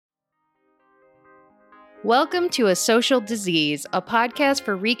Welcome to A Social Disease, a podcast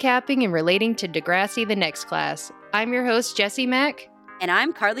for recapping and relating to Degrassi the Next Class. I'm your host, Jessie Mack. And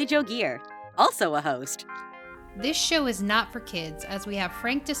I'm Carly Jo Gear, also a host. This show is not for kids, as we have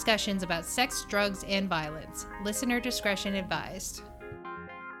frank discussions about sex, drugs, and violence. Listener discretion advised.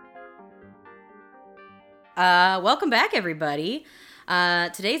 Welcome back, everybody.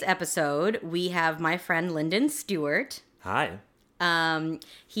 Today's episode, we have my friend Lyndon Stewart. Hi.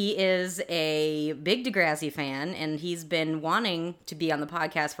 He is a big Degrassi fan, and he's been wanting to be on the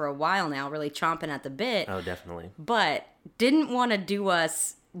podcast for a while now, really chomping at the bit. Oh, definitely. But didn't want to do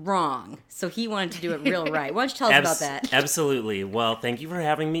us wrong, so he wanted to do it real right. Why don't you tell us about that? Absolutely. Well, thank you for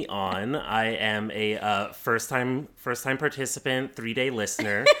having me on. I am a first time participant, 3-day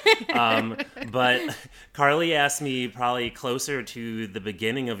listener. But Carly asked me probably closer to the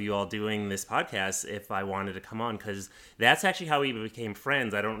beginning of you all doing this podcast if I wanted to come on, because that's actually how we became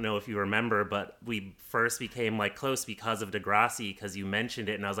friends. I don't know if you remember, but we first became close because of Degrassi, because you mentioned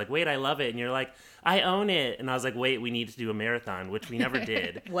it, and I was like, wait, I love it. And you're like, I own it. And I was like, wait, we need to do a marathon, which we never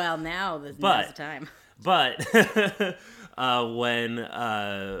did. Well, now's the time. But when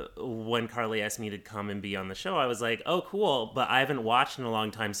Carly asked me to come and be on the show, I was like, oh, cool. But I haven't watched in a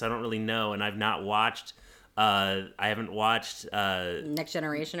long time, so I don't really know. And I haven't watched Next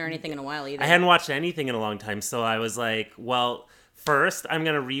Generation or anything in a while either. I hadn't watched anything in a long time. So I was like, well, first, I'm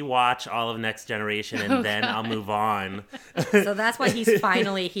going to rewatch all of Next Generation, and then I'll move on. So that's why he's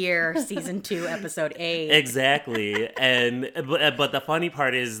finally here, Season 2, Episode 8. Exactly. But the funny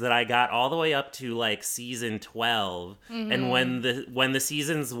part is that I got all the way up to, Season 12, and when the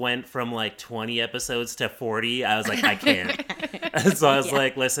seasons went from, 20 episodes to 40, I was like, I can't. So I was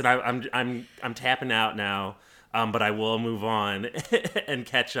like, listen, I'm tapping out now. But I will move on and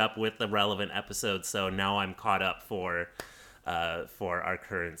catch up with the relevant episodes. So now I'm caught up for our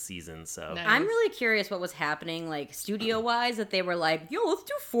current season. So nice. I'm really curious what was happening, studio wise, that they were like, yo, let's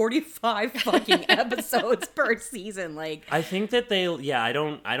do 45 fucking episodes per season. I think that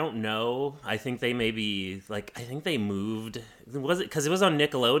I don't know. I think they maybe I think they moved. Was it because it was on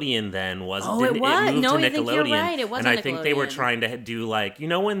Nickelodeon then? Was oh, it was? It moved no, to I think you're right. It was and on I Nickelodeon. think they were trying to do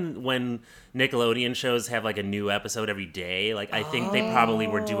when Nickelodeon shows have a new episode every day. I think they probably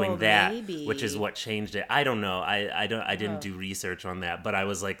were doing that, maybe. Which is what changed it. I don't know. I didn't do research on that, but I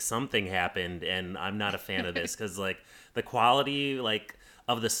was like, something happened, and I'm not a fan of this because the quality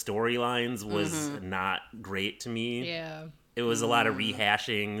of the storylines was not great to me. Yeah, it was a lot of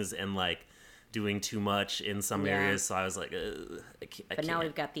rehashings and doing too much in some areas, so I was like, I can't. Now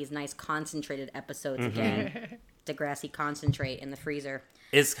we've got these nice concentrated episodes again. Degrassi Concentrate in the freezer.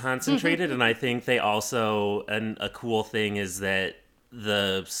 It's concentrated, and I think they also, and a cool thing is that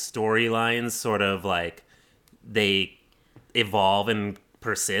the storylines sort of they evolve and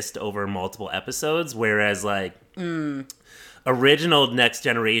persist over multiple episodes, whereas original Next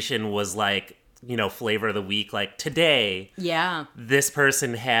Generation was flavor of the week, today, this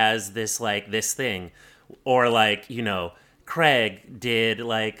person has this this thing, or Craig did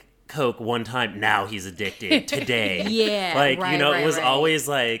Coke one time, now he's addicted today. It was always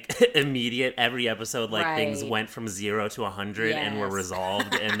immediate. Every episode things went from 0 to 100 and were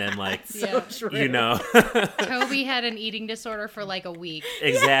resolved, and then Toby had an eating disorder for a week.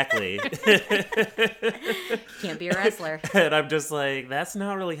 Exactly. Can't be a wrestler. And I'm just that's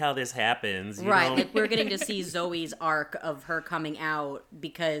not really how this happens, right? We're getting to see Zoe's arc of her coming out,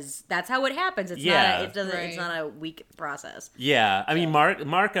 because that's how it happens. It's not a week process. Yeah, I mean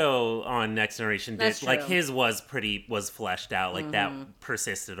Marco on Next Generation did his was fleshed out, that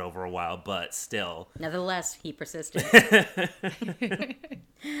persisted over a while, but still, nevertheless, he persisted. Okay,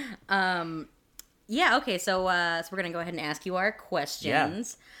 so we're gonna go ahead and ask you our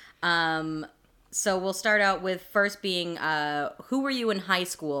questions. So we'll start out with first being who were you in high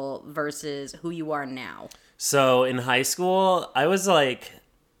school versus who you are now? So in high school, I was an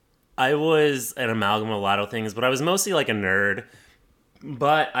amalgam of a lot of things, but I was mostly a nerd.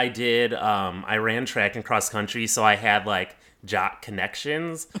 But I did, I ran track and cross country, so I had, jock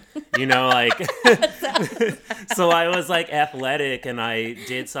connections, so I was, athletic, and I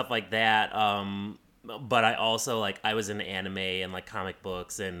did stuff like that, but I also, I was into anime and, comic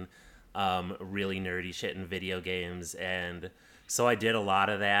books and really nerdy shit in video games, and so I did a lot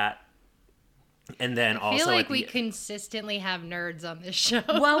of that. And then I feel we consistently have nerds on this show.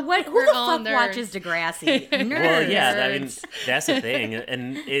 Well, who the fuck watches Degrassi? Nerds. Well, yeah, I mean, that's the thing.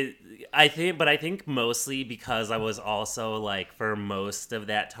 And I think mostly because I was also for most of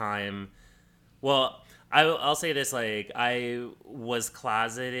that time, well, I'll say this, I was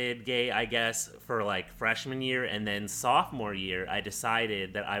closeted gay, I guess, for freshman year, and then sophomore year, I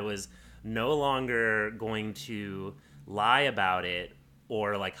decided that I was no longer going to lie about it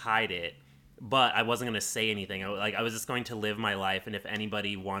or like hide it, but I wasn't going to say anything. I was just going to live my life, and if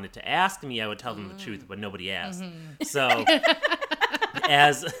anybody wanted to ask me, I would tell them the truth, but nobody asked. So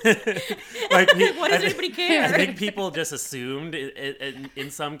as why does anybody care? I think people just assumed in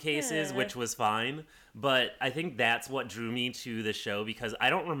some cases, which was fine. But I think that's what drew me to the show, because I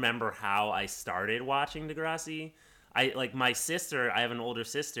don't remember how I started watching Degrassi. My sister, I have an older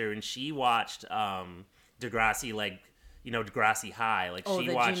sister, and she watched Degrassi, like, you know, Degrassi High. Like, she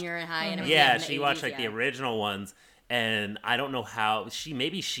the watched junior high and yeah, everything. she watched like the original ones. And I don't know how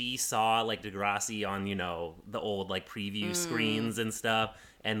she saw like Degrassi on, you know, the old like preview screens and stuff,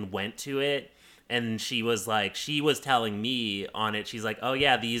 and went to it. And she was telling me on it, she's like, oh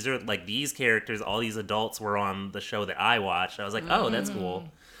yeah, these are like these characters, all these adults were on the show that I watched. I was like, oh, that's cool.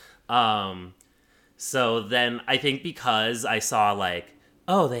 So then I think because I saw like,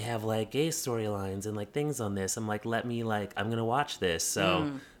 oh, they have like gay storylines and like things on this, I'm like, I'm gonna watch this.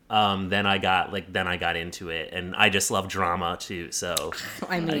 So then I got into it, and I just love drama too. So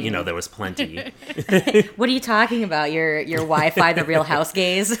I mean, you know, there was plenty. What are you talking about? Your Wi-Fi, the Real House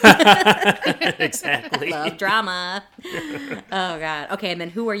gays? Exactly. Love drama. Oh God. Okay, and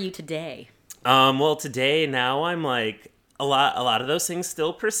then who are you today? Well, today now I'm like a lot of those things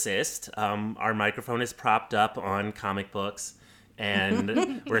still persist. Our microphone is propped up on comic books.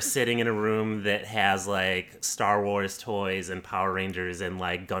 And we're sitting in a room that has like Star Wars toys and Power Rangers and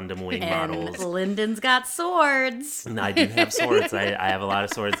like Gundam Wing models. Lyndon's got swords. And I do have swords. I have a lot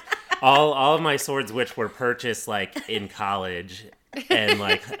of swords. All of my swords, which were purchased like in college and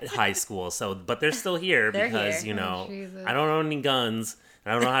like high school. So, but they're still here because you know I don't own any guns.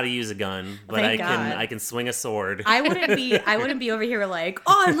 I don't know how to use a gun, but I can swing a sword. I wouldn't be over here like,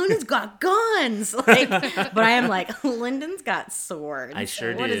 oh, Lyndon's got guns. Like, but I am like, Lyndon's got swords. I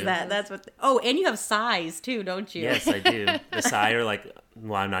sure do. What is that? That's what. And you have sais too, don't you? Yes, I do. The sais are like,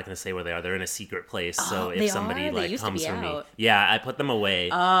 well, I'm not going to say where they are. They're in a secret place. So if somebody like comes for me, yeah, I put them away.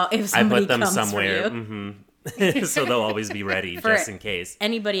 Oh, if somebody comes for somewhere. you. Mm-hmm. So they'll always be ready just in case.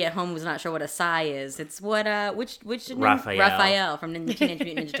 Anybody at home who's not sure what a sai is, it's what which Raphael from Teenage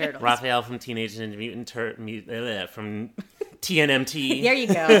Mutant Ninja Turtles. Raphael from Teenage Ninja Mutant from TNMT. There you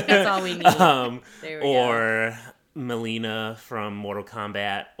go. That's all we need. There we go. Melina from Mortal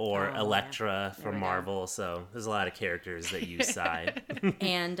Kombat, or Elektra from Marvel. So there's a lot of characters that use Psy.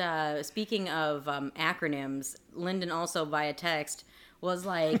 And speaking of acronyms, Lyndon also via text was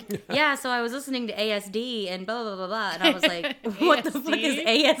like, yeah, so I was listening to ASD and blah, blah, blah, blah. And I was like, what the fuck is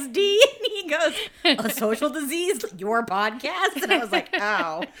ASD? And he goes, a social disease, your podcast? And I was like,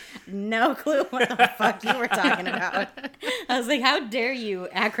 oh, no clue what the fuck you were talking about. I was like, how dare you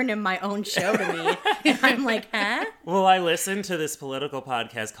acronym my own show to me? And I'm like, huh? Well, I listen to this political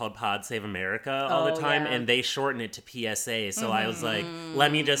podcast called Pod Save America all the time, and they shorten it to PSA. So I was like,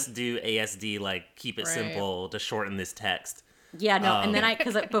 let me just do ASD, like, keep it simple to shorten this text. Yeah, no, and then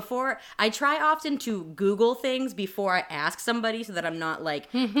because before, I try often to Google things before I ask somebody so that I'm not,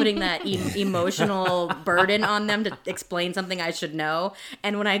 like, putting that emotional burden on them to explain something I should know.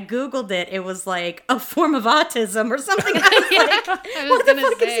 And when I Googled it, it was, like, a form of autism or something. I was like, what the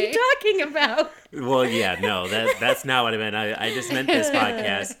fuck is he talking about? Well, yeah, no, that's not what I meant. I just meant this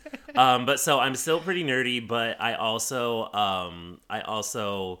podcast. But so I'm still pretty nerdy, but I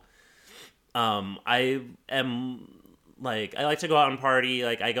am... Like, I like to go out and party.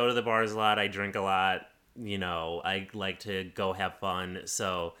 Like, I go to the bars a lot. I drink a lot. You know, I like to go have fun.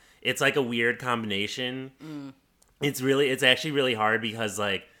 So it's like a weird combination. It's actually really hard because,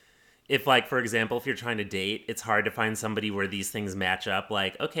 like, if, like, for example, if you're trying to date, it's hard to find somebody where these things match up.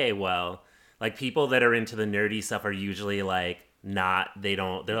 Like, okay, well, like, people that are into the nerdy stuff are usually, like, they're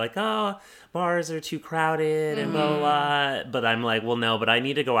like, oh, bars are too crowded and blah, blah, blah. But I'm like, well, no, but I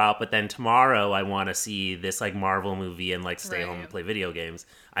need to go out. But then tomorrow I want to see this like Marvel movie and like stay home and play video games.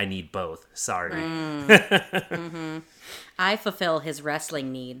 I need both. Sorry. I fulfill his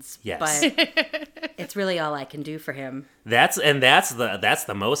wrestling needs. Yes. But it's really all I can do for him. That's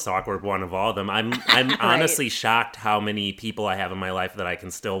the most awkward one of all of them. I'm honestly shocked how many people I have in my life that I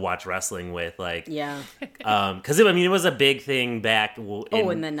can still watch wrestling with. Like, yeah. Because it was a big thing back in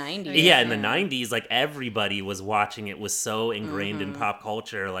the 90s. Yeah, in the 90s, like everybody was watching it. Was so ingrained in pop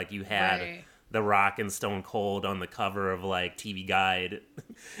culture. Like you had The Rock and Stone Cold on the cover of like TV Guide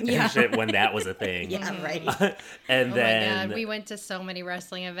and shit when that was a thing. Yeah, right. And then, my God, we went to so many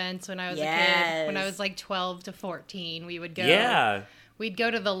wrestling events when I was a kid. When I was like 12 to 14, we would go. Yeah. We'd go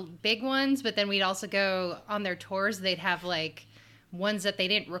to the big ones, but then we'd also go on their tours. They'd have like ones that they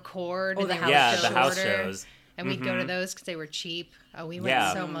didn't record. Oh, the house shows. And we'd go to those because they were cheap. Oh, we went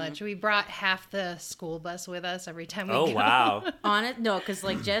Yeah. so much. We brought half the school bus with us every time we Oh, go. wow. No, because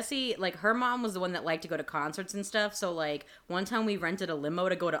like Jessie, like her mom was the one that liked to go to concerts and stuff. So like one time we rented a limo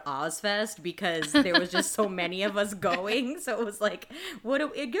to go to Ozfest because there was just so many of us going. So it was like,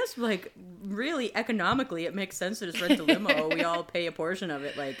 I guess like really economically it makes sense to just rent a limo. We all pay a portion of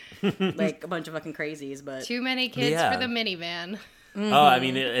it, like a bunch of fucking crazies. But Too many kids Yeah. for the minivan. Mm-hmm. Oh, I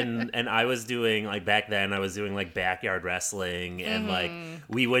mean, and I was doing, like, back then, I was doing, like, backyard wrestling, and, like,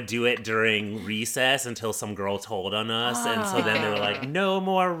 we would do it during recess until some girl told on us, and so then they were like, no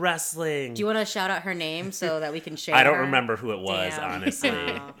more wrestling. do you want to shout out her name so that we can share? I don't her? remember who it was, Damn. honestly.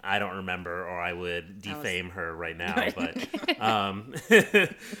 Wow. I don't remember, or I would defame her right now, but,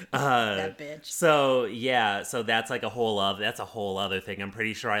 That bitch. so, yeah, so that's, like, that's a whole other thing. I'm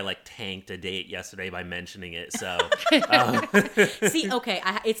pretty sure I, like, tanked a date yesterday by mentioning it, so... See, okay,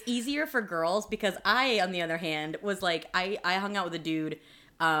 it's easier for girls because I, on the other hand, was like, I hung out with a dude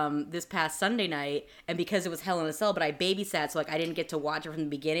this past Sunday night, and because it was Hell in a Cell, but I babysat, so like I didn't get to watch it from the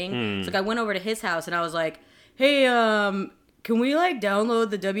beginning. So like I went over to his house and I was like, hey, can we like download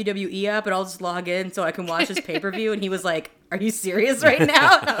the WWE app and I'll just log in so I can watch this pay-per-view? And he was like, are you serious right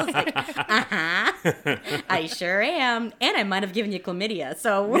now? And I was like, uh-huh, I sure am. And I might have given you chlamydia,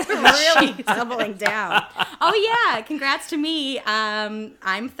 so we're really doubling down. Oh yeah, congrats to me.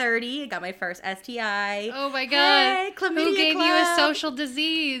 I'm 30, got my first STI. Oh my God. Hey, chlamydia Who gave you a club. social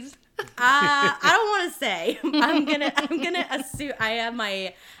disease? I don't want to say. I'm gonna assume I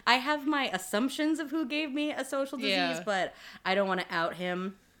have my assumptions of who gave me a social disease, Yeah. but I don't want to out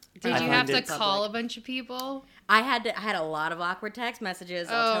him. Did I you have to find it call a bunch of people? I had a lot of awkward text messages.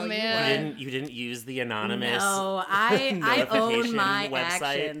 I'll Oh, tell man. You didn't use the anonymous No, I own notification my website?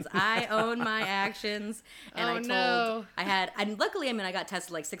 actions. I own my actions. And Oh, I told no. and luckily, I mean, I got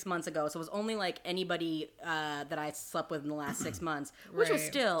tested like 6 months ago, so it was only like anybody that I slept with in the last 6 months, which was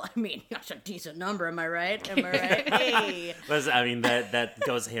Right. still, I mean, that's a decent number. Am I right? Am I right? Hey. I mean that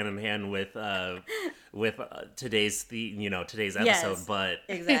goes hand in hand with today's today's episode. Yes, but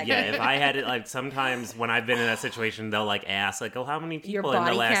exactly. yeah, if I had it, like sometimes when I've been in that situation, they'll like ask like, oh, how many Your people in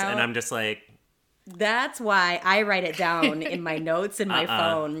the body last, count? and I'm just like, That's why I write it down in my notes in my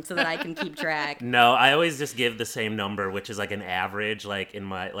phone so that I can keep track. no, I always just give the same number, which is like an average, like in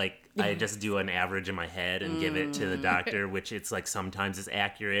my I just do an average in my head and give it to the doctor, which it's like sometimes it's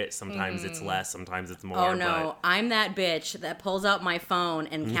accurate, sometimes it's less, sometimes it's more. Oh no, I'm that bitch that pulls out my phone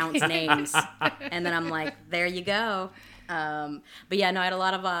and counts names, and then I'm like, there you go. But yeah, no, I had a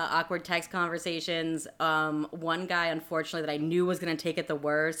lot of awkward text conversations. One guy, unfortunately, that I knew was going to take it the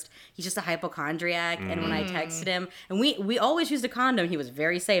worst. He's just a hypochondriac, and when I texted him, and we always used a condom, he was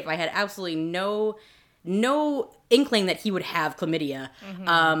very safe. I had absolutely no inkling that he would have chlamydia.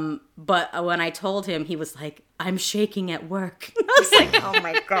 But when I told him, he was like, I'm shaking at work. I was like, oh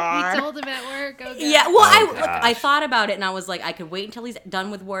my God. You told him at work. Oh, God. Yeah, well, gosh. I thought about it and I was like, I could wait until he's done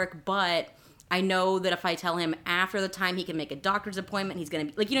with work, but I know that if I tell him after the time he can make a doctor's appointment, he's going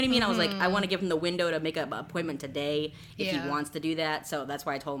to be, like, you know what I mean? I was like, I want to give him the window to make an appointment today if Yeah. he wants to do that. So that's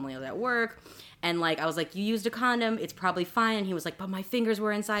why I told him when I was at work. And, like, I was like, you used a condom. It's probably fine. And he was like, but my fingers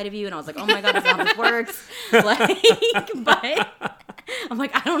were inside of you. And I was like, oh, my God, that's not how this works. Like, but I'm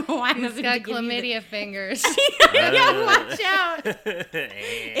like, I don't know why I'm He's having got to give you chlamydia fingers. yeah, watch out.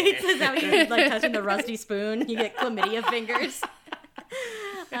 It says that when you're, like, touching the rusty spoon, you get chlamydia fingers.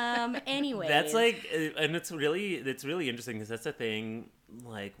 Anyway, That's like, and it's really interesting because that's the thing.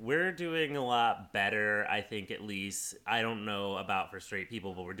 Like, we're doing a lot better, I think, at least. I don't know about for straight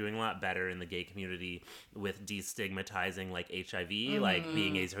people, but we're doing a lot better in the gay community with destigmatizing, like, HIV, like,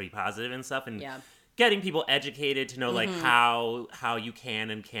 being HIV positive and stuff, and Yeah. getting people educated to know, like, how you can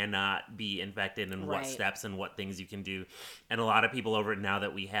and cannot be infected and what Right. steps and what things you can do. And a lot of people over now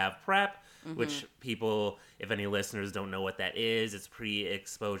that we have PrEP, which people, if any listeners don't know what that is, it's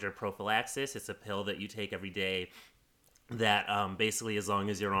pre-exposure prophylaxis. It's a pill that you take every day that basically, as long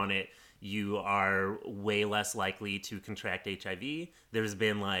as you're on it, you are way less likely to contract HIV. There's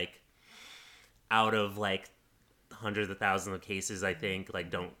been, like, out of, like, hundreds of thousands of cases, I think, like,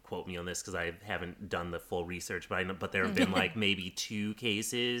 don't quote me on this because I haven't done the full research, but there have been, like, maybe 2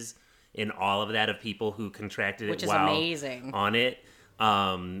 cases in all of that of people who contracted it Which is while amazing. on it.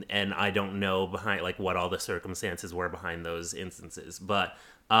 And I don't know behind, like, what all the circumstances were behind those instances. But,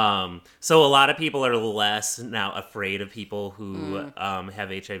 so a lot of people are less now afraid of people who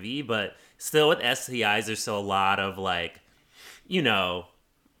have HIV, but still with STIs, there's still a lot of, like, you know,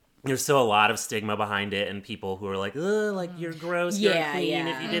 there's still a lot of stigma behind it, and people who are like, ugh, like, you're gross, you're Yeah, a queen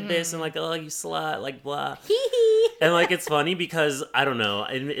yeah. if you did this, and like, oh, you slut, like, blah. And like it's funny because I don't know,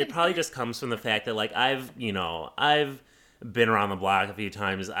 and it probably just comes from the fact that like I've been around the block a few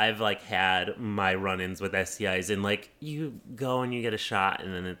times. I've like had my run-ins with STIs, and like you go and you get a shot,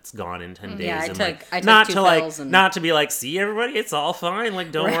 and then it's gone in 10 days. Yeah, I and, took not 2 to like pills and... not to be like, see everybody, it's all fine.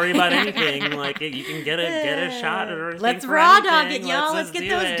 Like don't worry about anything. Like you can get a shot or anything. Let's for raw anything. dog it, y'all. Let's just get do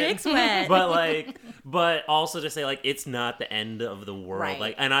those it. dicks wet. But also to say like it's not the end of the world. Right.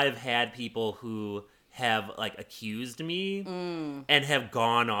 Like, and I've had people who have like accused me and have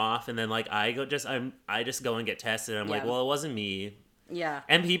gone off, and then like I just go and get tested. And I'm like, well, it wasn't me. Yeah.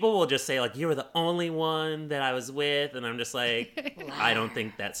 And people will just say like, you were the only one that I was with, and I'm just like, I don't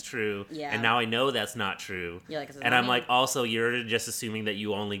think that's true. Yeah. And now I know that's not true. You're like, and I'm like, also you're just assuming that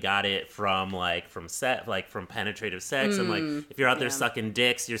you only got it from from penetrative sex, and like if you're out there sucking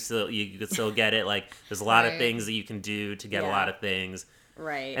dicks, you could still get it. Like there's a lot of things that you can do to get a lot of things.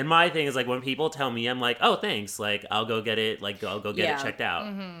 Right. And my thing is like when people tell me, I'm like, oh thanks, like I'll go get it, like I'll go get it checked out.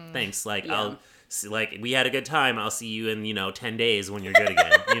 Thanks, like I'll like we had a good time. I'll see you in 10 days when you're good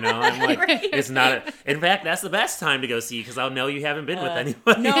again. I'm like, it's not. In fact, that's the best time to go see because I'll know you haven't been with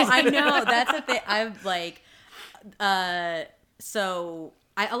anyone. No, I know that's the thing. I'm like, so.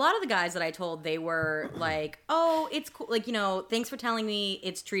 A lot of the guys that I told, they were like, oh, it's cool. Like, thanks for telling me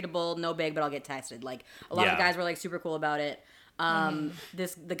it's treatable, no big, but I'll get tested. Like, a lot of the guys were like super cool about it.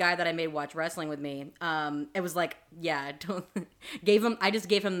 The guy that I made watch wrestling with me, it was like, I just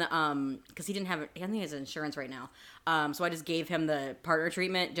gave him the, cause he didn't have, I think he has insurance right now. So I just gave him the partner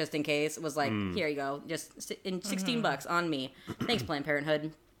treatment just in case. It was like, here you go. Just in $16 on me. Thanks, Planned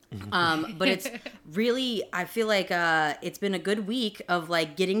Parenthood. But it's really, I feel like it's been a good week of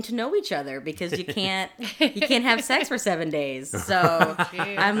like getting to know each other because you can't have sex for 7 days. So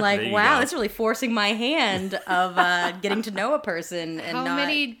I'm like, wow, that's really forcing my hand of getting to know a person. And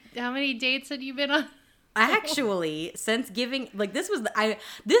how many dates had you been on? Actually, since giving, like, this is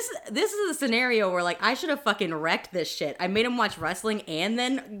a scenario where, like, I should have fucking wrecked this shit. I made him watch wrestling and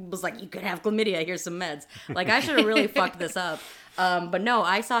then was like, you could have chlamydia, here's some meds. Like, I should have really fucked this up. But no,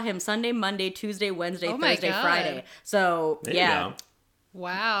 I saw him Sunday, Monday, Tuesday, Wednesday, Thursday, Friday. So, there you go.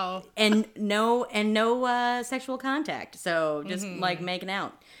 Wow. And no sexual contact. So, just, like, making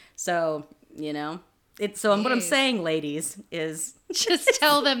out. So, what I'm saying, ladies, is... Just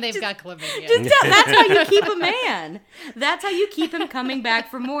tell them they've got chlamydia. That's how you keep a man. That's how you keep him coming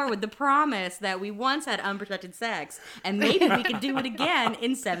back for more with the promise that we once had unprotected sex, and maybe we could do it again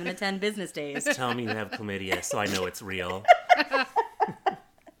in 7 to 10 business days. Tell me you have chlamydia so I know it's real.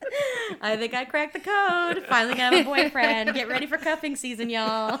 I think I cracked the code. Finally gonna have a boyfriend. Get ready for cuffing season,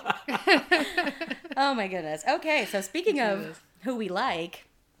 y'all. Oh my goodness. Okay, so speaking of who we like...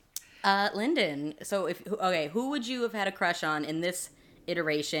 Lyndon, so who would you have had a crush on in this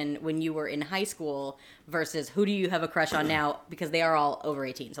iteration when you were in high school versus who do you have a crush on now, because they are all over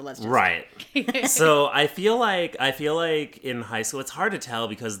 18, so let's just... Right. So I feel like in high school, it's hard to tell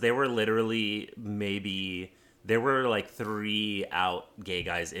because there were like 3 out gay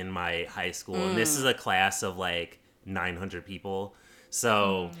guys in my high school, and this is a class of like 900 people.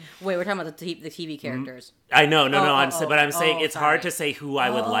 So wait, we're talking about the TV characters. I know, I'm saying it's sorry. hard to say who I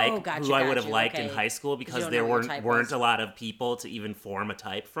would Gotcha, I would have liked in high school because there weren't a lot of people to even form a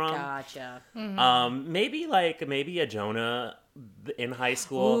type from. Gotcha. Maybe a Jonah in high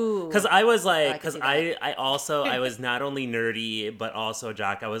school, because I was like, because I was not only nerdy but also a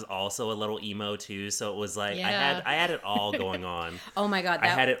jock. I was also a little emo too, so it was like I had it all going on. Oh my god, I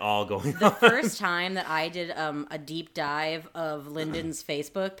had it all going on. The first time that I did a deep dive of Lyndon's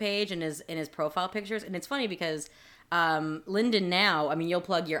Facebook page and his profile pictures, and it's funny because Lyndon now, I mean, you'll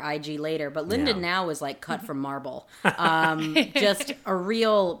plug your IG later, but Lyndon now is like cut from marble. Just a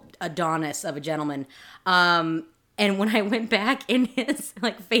real Adonis of a gentleman. And when I went back in his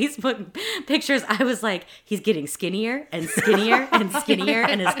like Facebook pictures, I was like, he's getting skinnier and skinnier and skinnier,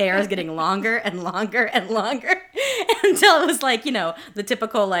 and his hair is getting longer and longer and longer until it was like, the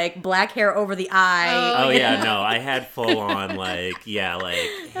typical like black hair over the eye. Oh yeah, no, I had full on like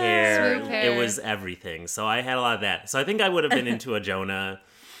hair. It was everything. So I had a lot of that. So I think I would have been into a Jonah.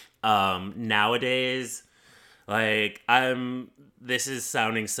 Nowadays, like this is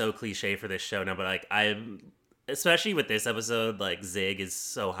sounding so cliche for this show now, but like especially with this episode, like Zig is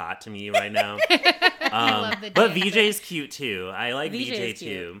so hot to me right now. I love the but dance. VJ's cute too. I like VJ cute.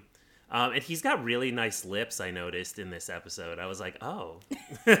 too. And he's got really nice lips, I noticed in this episode. I was like, oh.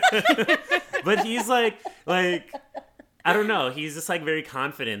 But he's like, I don't know. He's just like very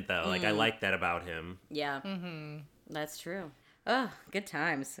confident though. Like I like that about him. Yeah, that's true. Oh, good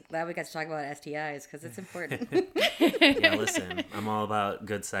times. Glad we got to talk about STIs because it's important. Yeah, listen, I'm all about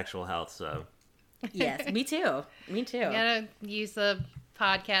good sexual health, so. Yes, me too. Me too. You gotta use the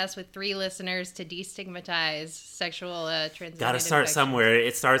podcast with 3 listeners to destigmatize sexual transmitted Gotta start infections. somewhere.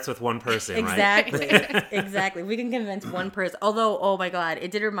 It starts with one person, Exactly. right? Exactly. We can convince one person. Although, oh my God, it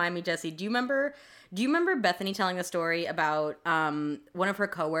did remind me, Jesse. Do you remember Bethany telling a story about one of her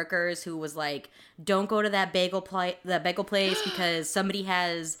coworkers who was like, "Don't go to that bagel place because somebody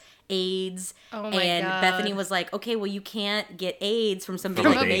has AIDS." Oh my and God. Bethany was like, "Okay, well, you can't get AIDS from somebody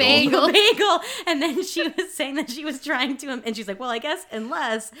From like a making bagel. a bagel." And then she was saying that she was trying to, and she's like, "Well, I guess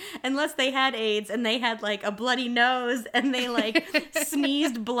unless they had AIDS and they had like a bloody nose and they like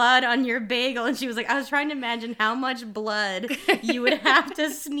sneezed blood on your bagel." And she was like, "I was trying to imagine how much blood you would have to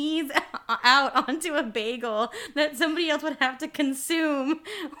sneeze out onto a bagel that somebody else would have to consume."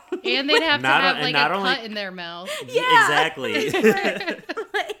 And they'd have to Not- have and like not a only- cut in their mouth. Yeah. Exactly.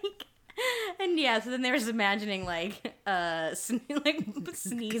 Like, and yeah, so then they were just imagining like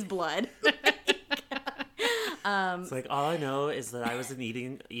sneeze blood. It's like, all I know is that I was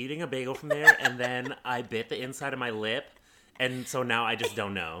eating a bagel from there, and then I bit the inside of my lip, and so now I just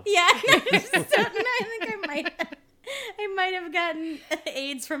don't know. Yeah, I just don't know. I think I might have gotten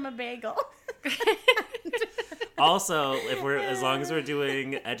AIDS from a bagel. Also, as long as we're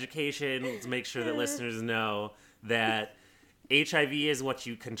doing education, let's make sure that listeners know that HIV is what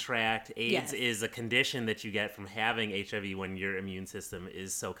you contract. AIDS Yes. is a condition that you get from having HIV when your immune system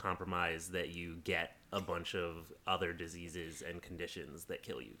is so compromised that you get a bunch of other diseases and conditions that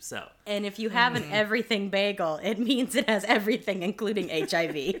kill you. So, And if you have an everything bagel, it means it has everything, including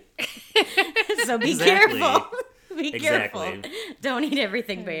HIV. So be Exactly. careful. Be careful. Exactly. Don't eat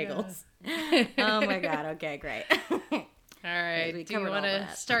everything bagels. Oh my God. Okay, great. All right. we Do you covered want all to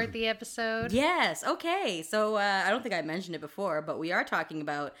that. start the episode? Yes. Okay. So I don't think I mentioned it before, but we are talking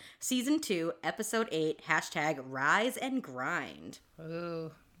about season 2, episode 8, #Rise and Grind. Ooh,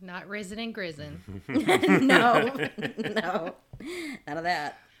 not risen and grisen. No, none of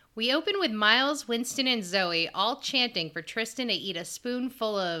that. We open with Miles, Winston, and Zoe all chanting for Tristan to eat a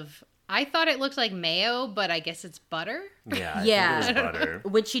spoonful of, I thought it looked like mayo, but I guess it's butter. yeah. I Yeah. think it was butter.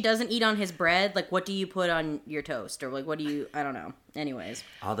 Which he doesn't eat on his bread. Like, what do you put on your toast? Or, like, what do you... I don't know. Anyways.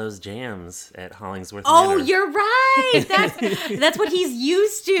 All those jams at Hollingsworth Oh, Manor. you're right! That's what he's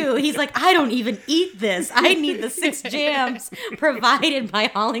used to. He's like, I don't even eat this. I need the 6 jams provided by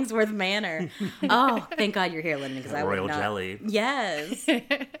Hollingsworth Manor. Oh, thank God you're here, Lyndon, because I would Royal not... jelly. Yes.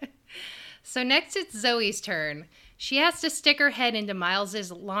 So next it's Zoe's turn. She has to stick her head into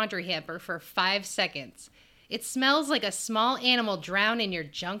Miles's laundry hamper for 5 seconds. It smells like a small animal drowned in your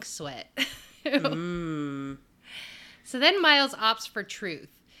junk sweat. So then Miles opts for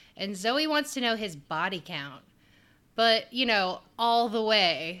truth, and Zoe wants to know his body count. But, you know, all the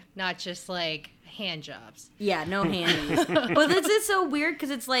way, not just like hand jobs. Yeah, no handies. But this is so weird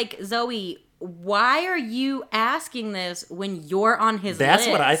because it's like, Zoe, why are you asking this when you're on his That's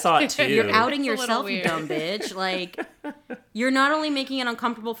list? what I thought too. You're outing It's a little yourself, you weird. dumb bitch. Like, you're not only making it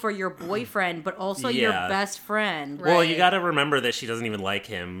uncomfortable for your boyfriend, but also your Yeah. best friend. Right. Well, you got to remember that she doesn't even like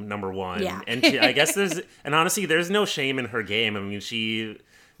him, number one. Yeah. And I guess and honestly, there's no shame in her game. I mean, she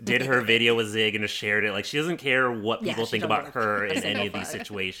did her video with Zig and just shared it. Like, she doesn't care what Yeah, people she think don't about give a her in single any of these fuck.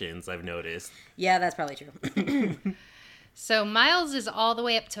 situations, I've noticed. Yeah, that's probably true. So Miles is all the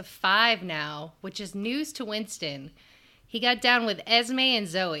way up to 5 now, which is news to Winston. He got down with Esme and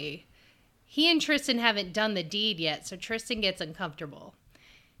Zoe. He and Tristan haven't done the deed yet, so Tristan gets uncomfortable.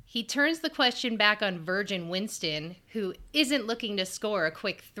 He turns the question back on Virgin Winston, who isn't looking to score a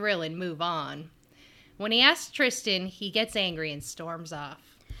quick thrill and move on. When he asks Tristan, he gets angry and storms off.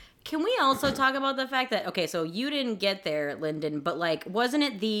 Can we also talk about the fact that, okay, so you didn't get there, Lyndon, but like, wasn't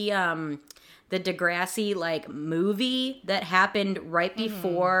it the Degrassi like movie that happened right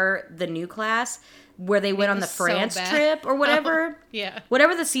before the new class where they went on the was so France bad. trip or whatever? Yeah.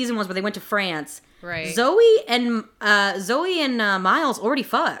 Whatever the season was where they went to France. Right. Zoe and Miles already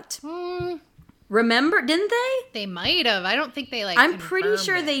fucked. Remember, didn't they? They might have. I don't think they like. I'm pretty confirmed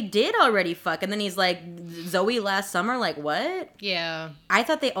sure it. they did already fuck. And then he's like, Zoe last summer, like, what? Yeah. I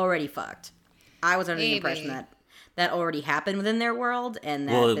thought they already fucked. I was under the Maybe. impression that already happened within their world and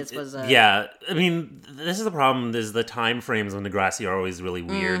that this was a... Yeah, I mean, this is the problem, is the time frames on Degrassi are always really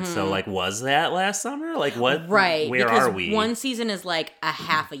weird. So, like, was that last summer? Like, what? Right. Where because are we? one season is like a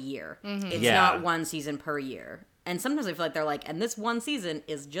half a year. It's Yeah. not one season per year. And sometimes I feel like they're like, and this one season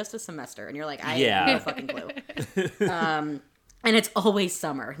is just a semester. And you're like, I Yeah. have no fucking clue. And it's always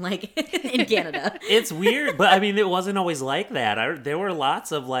summer, like in Canada. It's weird, but I mean, it wasn't always like that. There were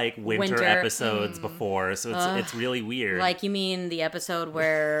lots of like winter episodes before, so it's really weird. Like, you mean the episode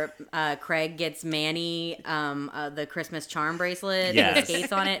where Craig gets Manny the Christmas charm bracelet with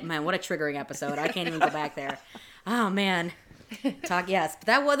skates on it? Man, what a triggering episode. I can't even go back there. Oh, man. Yes,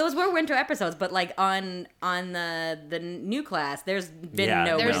 those were winter episodes, but like on the new class, there's been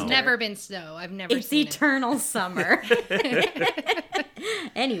There's never been snow. I've never It's seen eternal summer.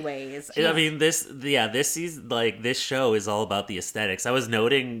 Anyways, I mean, this season, like, this show is all about the aesthetics. I was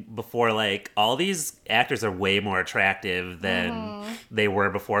noting before, like, all these actors are way more attractive than they were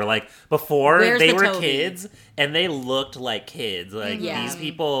before. Like, before they were kids and they looked like kids. Like, these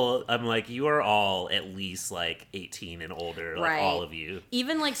people, I'm like, you are all at least like 18 and older, like all of you.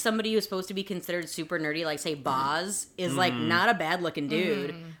 Even like somebody who's supposed to be considered super nerdy, like say Boz, is like not a bad looking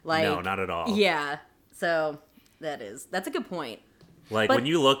dude. Like, no, not at all. Yeah, so that's a good point. Like, when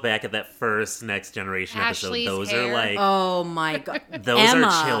you look back at that first Next Generation Ashley's episode, those hair. are like... Oh, my God. Those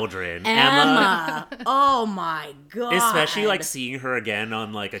are children. Emma. Oh, my God. Especially, like, seeing her again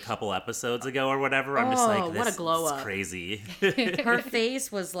on, like, a couple episodes ago or whatever. I'm just like, what a glow up. Crazy. Her face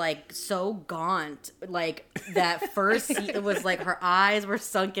was, like, so gaunt. Like, that first scene, it was like her eyes were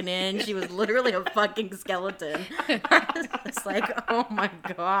sunken in. She was literally a fucking skeleton. It's like, oh, my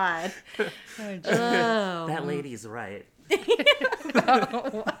God. Oh. That lady's right.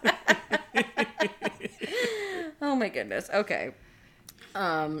 Oh my goodness. Okay.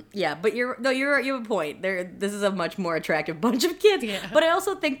 Yeah, but you have a point. This is a much more attractive bunch of kids. Yeah. But I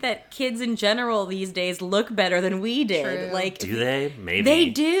also think that kids in general these days look better than we did. True. Like, do they? Maybe they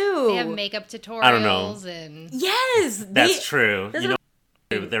do. They have makeup tutorials. I don't know. And yes, that's true. You know,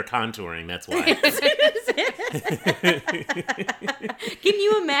 they're contouring. That's why. Can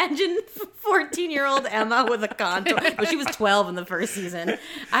you imagine 14-year-old Emma with a contour? Well, she was 12 in the first season.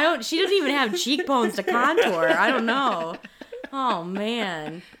 She doesn't even have cheekbones to contour. I don't know. Oh,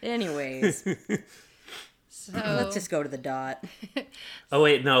 man. Anyways. So let's just go to the dot. Oh,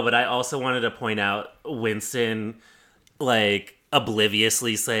 wait, no, but I also wanted to point out Winston, like,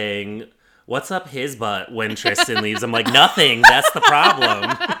 obliviously saying, "What's up his butt?" when Tristan leaves. I'm like, nothing. That's the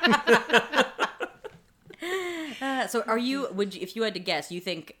problem. So if you had to guess, you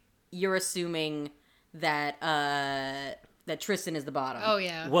think you're assuming that that Tristan is the bottom? Oh,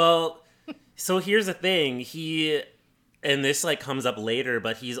 yeah. Well, so here's the thing. And this, like, comes up later,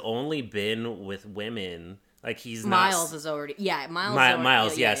 but he's only been with women. Like, he's Miles is already... Yeah,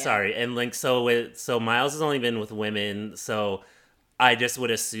 Miles, sorry. And, like, so Miles has only been with women, so I just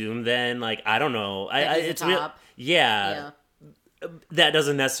would assume then, like, I don't know. It's top. Yeah. That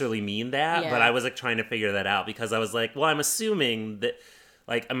doesn't necessarily mean that, but I was, like, trying to figure that out because I was like, well, I'm assuming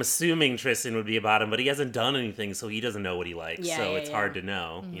Tristan would be a bottom, but he hasn't done anything, so he doesn't know what he likes. It's hard to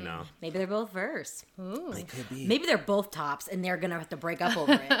know, you know. Maybe they're both verse. Ooh. They could be. Maybe they're both tops, and they're gonna have to break up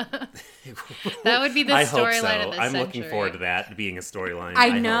over it. That would be the storyline of the I'm century. looking forward to that being a storyline.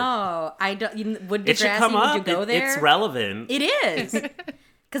 I know. I don't. Would it should come up. Would you go there? It's relevant. It is.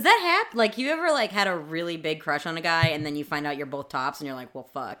 Because that happened. Like, you ever, like, had a really big crush on a guy, and then you find out you're both tops, and you're like, well,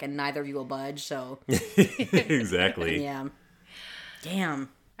 fuck, and neither of you will budge, so. Exactly. Yeah. Damn.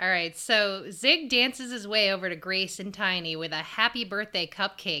 All right, so Zig dances his way over to Grace and Tiny with a happy birthday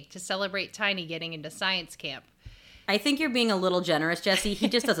cupcake to celebrate Tiny getting into science camp. I think you're being a little generous, Jesse. He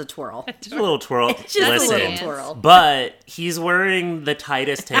just does a twirl. Just a little twirl. Just a little twirl. But he's wearing the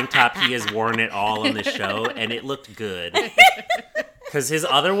tightest tank top he has worn at all on the show, and it looked good. Because his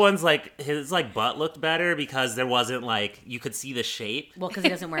other ones, like, his butt looked better because there wasn't, like, you could see the shape. Well, because he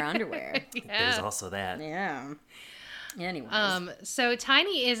doesn't wear underwear. There's also that. Yeah. Anyways. So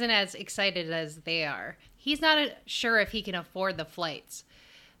Tiny isn't as excited as they are. He's not sure if he can afford the flights.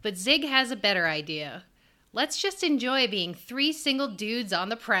 But Zig has a better idea. Let's just enjoy being 3 single dudes on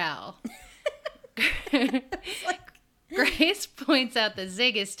the prowl. Grace points out that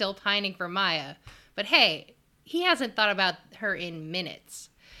Zig is still pining for Maya. But hey, he hasn't thought about her in minutes.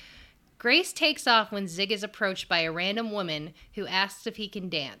 Grace takes off when Zig is approached by a random woman who asks if he can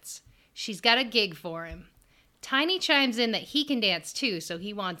dance. She's got a gig for him. Tiny chimes in that he can dance too, so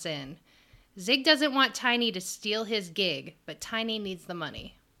he wants in. Zig doesn't want Tiny to steal his gig, but Tiny needs the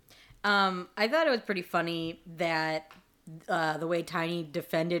money. I thought it was pretty funny that the way Tiny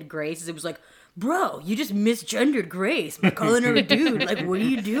defended Grace is it was like, bro, you just misgendered Grace by calling her a dude. Like, what are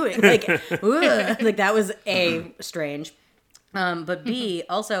you doing? Like, ugh. Like, that was A, strange. But B,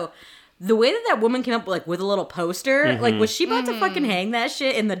 also... The way that woman came up with a little poster, like, was she about to fucking hang that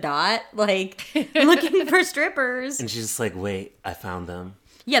shit in the dot? Like, looking for strippers. And she's just like, wait, I found them.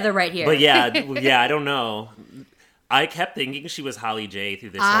 Yeah, they're right here. But yeah, I don't know. I kept thinking she was Holly J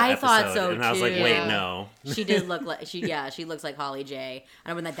through this whole I episode, thought so, and I was like, too. wait, no. She did look like she looks like Holly J.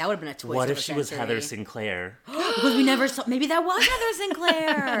 And I mean that would have been a twist. What of if a she was century. Heather Sinclair? Because we never saw. Maybe that was Heather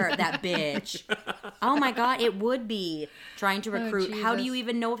Sinclair. That bitch. Oh my god, it would be trying to recruit. How do you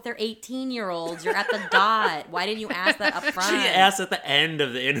even know if they're 18-year-olds? You're at the dot. Why didn't you ask that up front? She asked at the end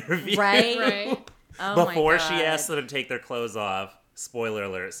of the interview. Right. Right. Oh Before my she God. asked them to take their clothes off. Spoiler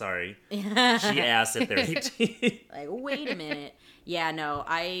alert, sorry. She asked if they're 18. Like, wait a minute. Yeah, no,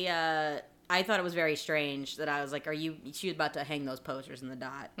 I thought it was very strange that I was like, she was about to hang those posters in the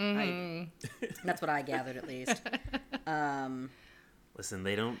dot. That's what I gathered, at least. Listen,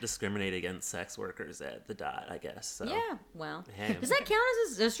 they don't discriminate against sex workers at the dot, I guess. So. Yeah, well. Hey. Does that count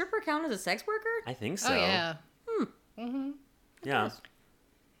does a stripper count as a sex worker? I think so. Oh, yeah. Yeah.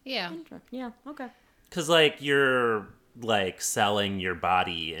 Yeah. Yeah, okay. Because, like, you're, like, selling your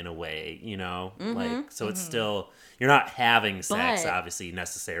body in a way, you know? Like, so it's still, you're not having sex, But- obviously,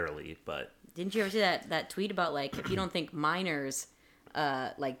 necessarily, but. Didn't you ever see that tweet about, like, if you don't think minors,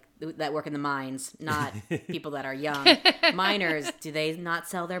 like, that work in the mines, not people that are young, minors, do they not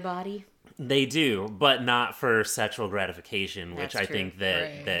sell their body? They do, but not for sexual gratification, which That's I true. think that,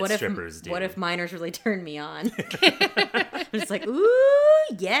 Right. that strippers do. What if minors really turn me on? I'm just like, ooh,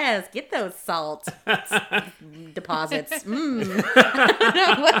 yes, get those salt deposits. They're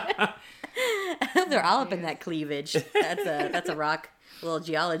all up in that cleavage. That's a rock. Little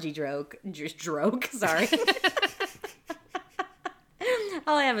geology joke. Sorry.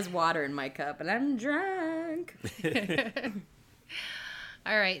 All I have is water in my cup, and I'm drunk.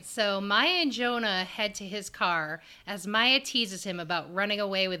 All right, so Maya and Jonah head to his car as Maya teases him about running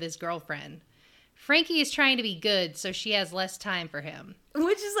away with his girlfriend. Frankie is trying to be good, so she has less time for him.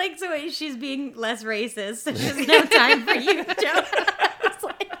 Which is like, so she's being less racist, so she has no time for you, Jonah. I was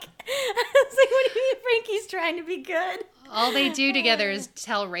like, what do you mean Frankie's trying to be good? All they do together is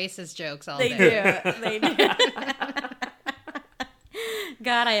tell racist jokes all They day. do. They do.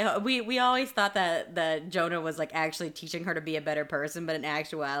 God, we always thought that Jonah was like actually teaching her to be a better person, but in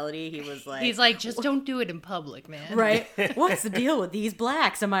actuality, he was like, He's like, just don't do it in public, man. right? What's the deal with these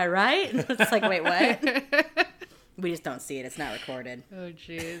blacks? Am I right? It's like, wait, what? We just don't see it. It's not recorded. Oh,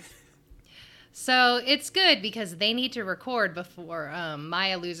 jeez. So it's good because they need to record before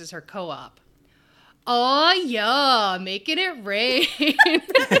Maya loses her co-op. Oh, yeah, making it rain.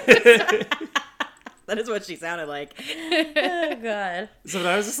 That is what she sounded like. Oh, God. So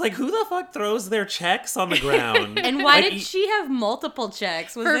I was just like, who the fuck throws their checks on the ground? And why Like, did she have multiple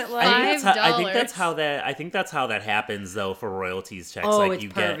checks? Was For it like... I think that's $5. how that happens though for royalties checks. Oh, like it's you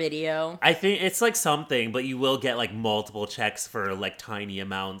per get, video. I think it's like something, but you will get like multiple checks for like tiny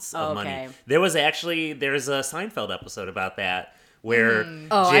amounts of Okay. money. There's a Seinfeld episode about that where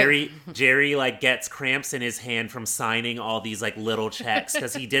Oh, Jerry like gets cramps in his hand from signing all these like little checks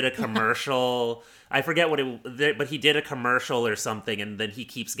because he did a commercial. I forget what but he did a commercial or something, and then he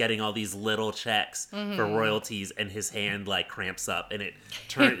keeps getting all these little checks for royalties, and his hand like cramps up, and it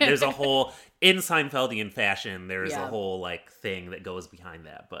there's a whole in Seinfeldian fashion. There's Yeah. a whole like thing that goes behind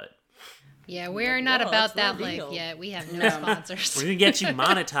that, but Yeah, we're not whoa, about that's that real life deal. yet. We have no sponsors. we're gonna get you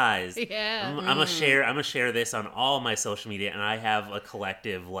monetized. Yeah. I'm gonna share this on all my social media, and I have a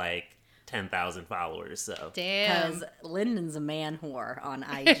collective like 10,000 followers. So Damn. Because Lyndon's a man whore on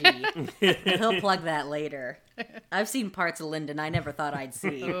IG. He'll plug that later. I've seen parts of Lyndon I never thought I'd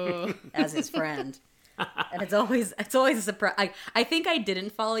see as his friend. And it's always a surprise. I think I didn't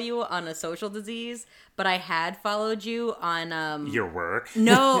follow you on a social disease, but I had followed you on your work.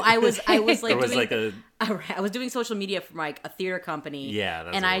 No, I was like There was doing, like a I was doing social media for like a theater company. Yeah,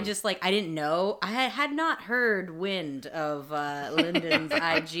 that's and what it I was. just like I didn't know. I had not heard wind of Lyndon's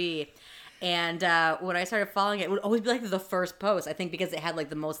IG. And when I started following it, it would always be like the first post, I think, because it had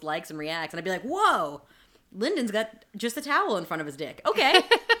like the most likes and reacts. And I'd be like, whoa, Lyndon's got just a towel in front of his dick. Okay,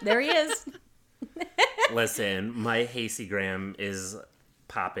 there he is. Listen, my Hazygram is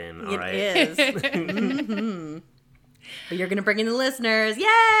popping, all right? It is. Mm-hmm. But you're going to bring in the listeners.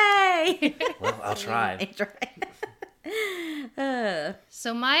 Yay! Well, I'll try.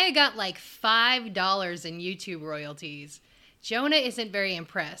 So Maya got like $5 in YouTube royalties. Jonah isn't very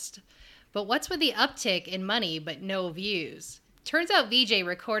impressed. But what's with the uptick in money but no views? Turns out VJ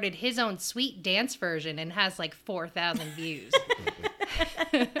recorded his own sweet dance version and has like 4,000 views.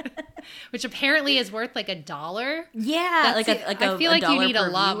 Which apparently is worth like $1. Yeah, That's it. like I feel like you $1 need a per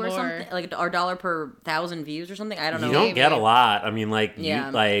lot view or more. something, like or $1 per 1,000 views or something. I don't know. You don't Maybe. get a lot. I mean, like,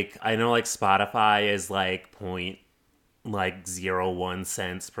 Yeah. I know, like, Spotify is, like, 0.01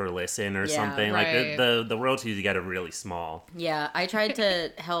 cents per listen or Yeah, something. right. Like, the royalties you get are really small. Yeah, I tried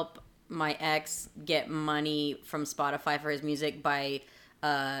to help my ex get money from Spotify for his music by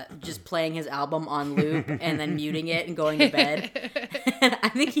just playing his album on loop and then muting it and going to bed. And I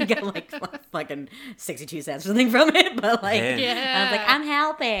think he got like fucking 62 cents or something from it, but like, I was like, I'm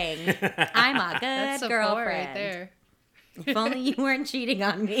helping. I'm a good That's girlfriend. right there. If only you weren't cheating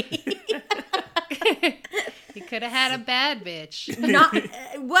on me. You could have had a bad bitch. Not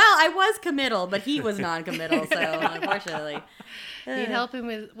well, I was committal, but he was non-committal, so unfortunately. You'd help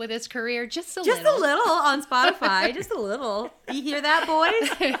him with his career just a Just little. a little on Spotify. Just a little. You hear that, boys?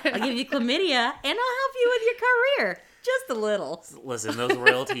 I'll give you chlamydia, and I'll help you with your career. Just a little. Listen, those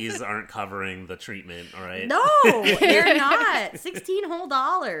royalties aren't covering the treatment, all right? No, they're not. $16 whole.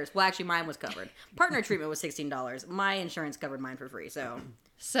 Well, actually, mine was covered. Partner treatment was $16. My insurance covered mine for free, so.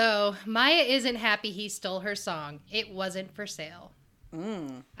 So Maya isn't happy he stole her song. It wasn't for sale.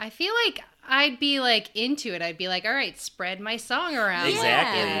 I feel like I'd be like into it. I'd be like, all right, spread my song around.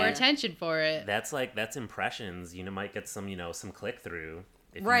 Exactly. Get more attention for it. That's impressions. You might get some, some click through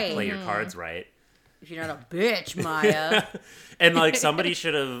if Right. you play your cards right. If you're not a bitch, Maya. And like somebody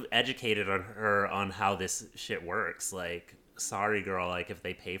should have educated her on how this shit works. Like, sorry girl, like if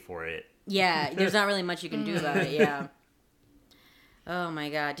they pay for it. Yeah, there's not really much you can do about it, yeah. Oh my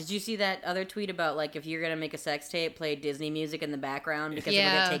god. Did you see that other tweet about like if you're gonna make a sex tape, play Disney music in the background because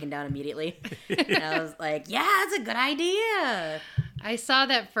it'll get taken down immediately? And I was like, yeah, that's a good idea. I saw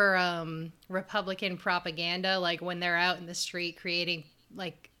that for Republican propaganda, like when they're out in the street creating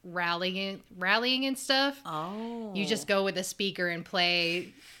like rallying and stuff. Oh. You just go with a speaker and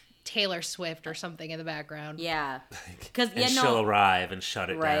play Taylor Swift or something in the background. Yeah. Because And she'll arrive and shut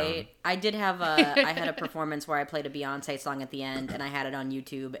it right. down. I did have I had a performance where I played a Beyonce song at the end, and I had it on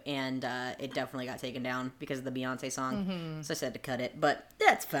YouTube, and it definitely got taken down because of the Beyonce song. So I said to cut it, but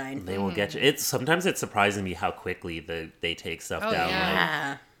that's fine. They will get you. Sometimes it's surprising me how quickly they take stuff down.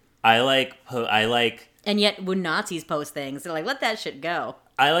 yeah. Like, I like And yet, when Nazis post things, they're like, "Let that shit go."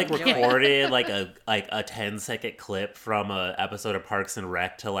 recorded like a 10-second clip from a episode of Parks and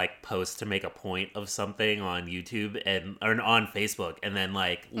Rec to like post to make a point of something on YouTube or on Facebook, and then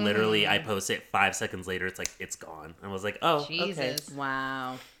like literally I post it 5 seconds later, it's like it's gone. I was like, oh, Jesus. okay.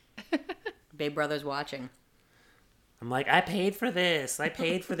 Wow. Big Brother's watching. I'm like, I paid for this. I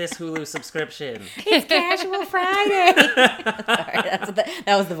paid for this Hulu subscription. It's Casual Friday. Sorry,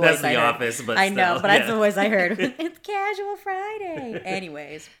 that was the voice That's I The heard. Office, but I know, still, but that's yeah. the voice I heard. It's Casual Friday.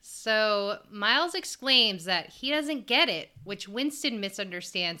 Anyways. So Miles exclaims that he doesn't get it, which Winston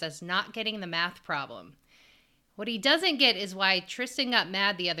misunderstands as not getting the math problem. What he doesn't get is why Tristan got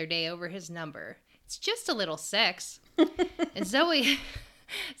mad the other day over his number. It's just a little sex. And Zoe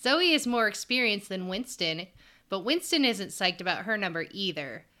is more experienced than Winston, but Winston isn't psyched about her number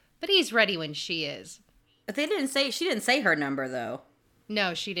either. But he's ready when she is. But she didn't say her number though.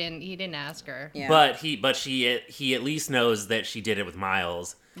 No, she didn't. He didn't ask her. Yeah. But he at least knows that she did it with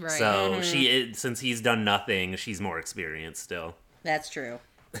Miles. Right. So since he's done nothing, she's more experienced still. That's true.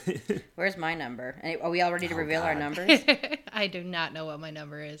 Where's my number? Are we all ready to reveal our God. numbers? I do not know what my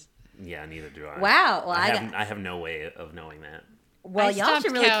number is. Yeah, neither do I. Wow. Well, I have no way of knowing that. well, I y'all stopped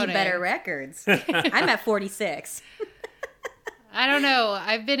should really counting. keep better records. I'm at 46. I don't know.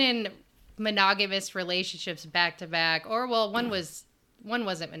 I've been in monogamous relationships back to back, or well, one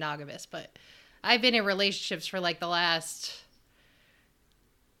wasn't monogamous, but I've been in relationships for like the last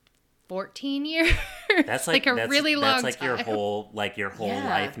 14 years. That's really long That's like time. your whole Yeah.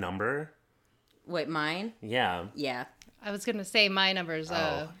 life number. Wait, mine? Yeah. Yeah. I was gonna say my numbers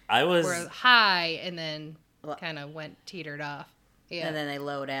I was were high and then Well- kind of teetered off. Yeah. And then they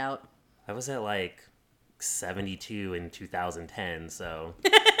load out. I was at like 72 in 2010, so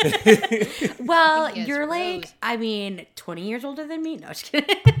Well, Yes, you're like, Rose. 20 years older than me? No, just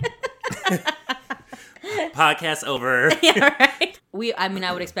kidding. podcast over. Yeah, right.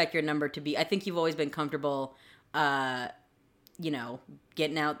 I would expect your number to be, I think you've always been comfortable, getting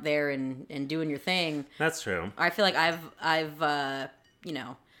out there and doing your thing. That's true. I feel like I've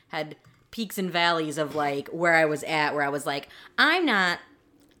had peaks and valleys of like where I was at, where I was like, I'm not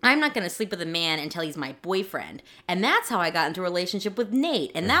going to sleep with a man until he's my boyfriend. And that's how I got into a relationship with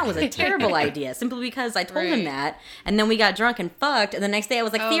Nate. And that was a terrible idea, simply because I told him Right. that. And then we got drunk and fucked. And the next day I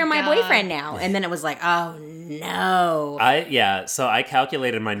was like, Oh, you're my God. boyfriend now. And then it was like, oh no. So I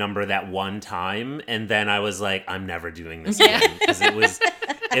calculated my number that one time, and then I was like, I'm never doing this again, because it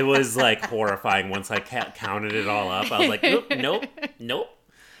was like horrifying once I counted it all up. I was like, nope.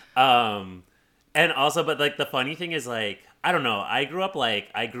 And also, but like the funny thing is, like, I don't know, I grew up like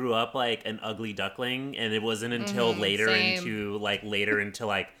an ugly duckling, and it wasn't until later same. into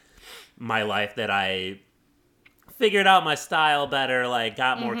my life that I figured out my style better, like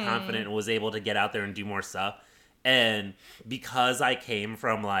got more confident and was able to get out there and do more stuff. And because I came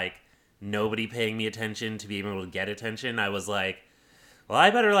from like nobody paying me attention to be able to get attention, I was like, well,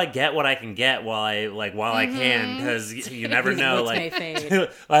 I better like get what I can get while I can, because you never know. Like,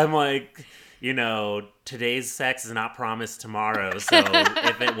 I'm like, you know, today's sex is not promised tomorrow. So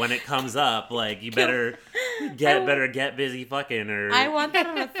when it comes up, like, you better get busy fucking. Or I want that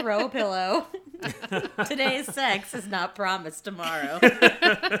on a throw pillow. Today's sex is not promised tomorrow.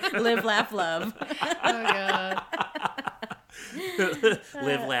 Live, laugh, love. Oh god.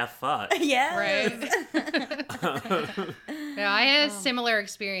 Live, laugh, fuck. Yeah. Right. Yeah, I had a similar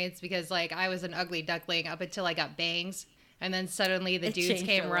experience because like I was an ugly duckling up until I got bangs, and then suddenly the dudes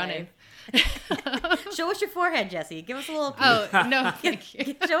came running. Show us your forehead, Jesse. Give us a little. Oh no, thank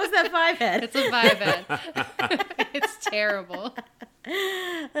you. Show us that 5-head. It's a 5-head. It's terrible.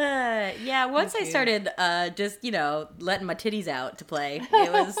 Yeah, once I started just, you know, letting my titties out to play,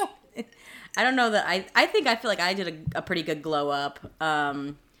 it was, I don't know that, I feel like I did a pretty good glow up,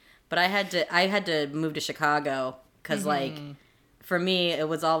 but I had to move to Chicago, because, like, for me, it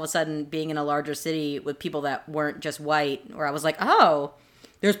was all of a sudden being in a larger city with people that weren't just white, where I was like, oh,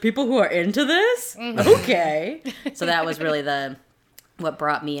 there's people who are into this? Okay. So that was really what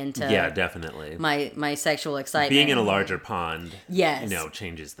brought me into definitely my sexual excitement. Being in a larger pond, yes, you know,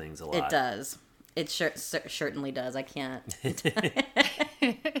 changes things a lot. It does. It certainly does. I can't.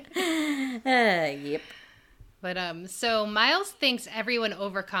 Yep. But so Miles thinks everyone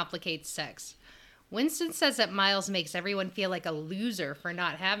overcomplicates sex. Winston says that Miles makes everyone feel like a loser for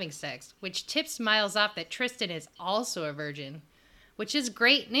not having sex, which tips Miles off that Tristan is also a virgin, which is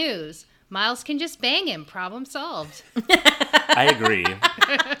great news. Miles can just bang him. Problem solved. I agree.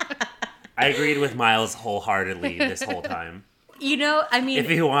 I agreed with Miles wholeheartedly this whole time. You know, I mean, if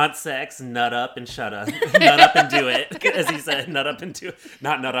you want sex, nut up and shut up. Nut up and do it. As he said, nut up and do it.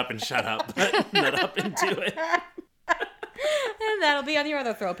 Not nut up and shut up, but nut up and do it. And that'll be on your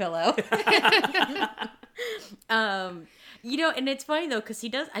other throw pillow. You know, and it's funny though, because he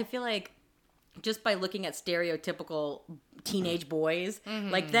does, I feel like, just by looking at stereotypical teenage boys,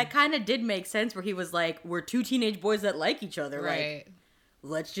 like that kind of did make sense, where he was like, we're two teenage boys that like each other. Right. Like,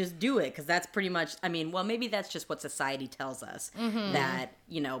 let's just do it. Because that's pretty much, I mean, well, maybe that's just what society tells us. That,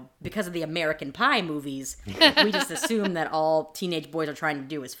 you know, because of the American Pie movies, we just assume that all teenage boys are trying to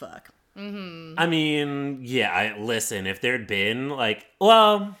do is fuck. I mean, yeah, listen, if there'd been, like,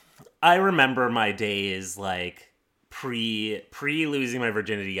 well, I remember my days, like, pre losing my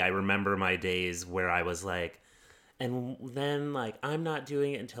virginity. I remember my days where I was like, and then, like, I'm not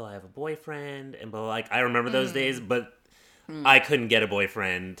doing it until I have a boyfriend, and but like, I remember those days, but I couldn't get a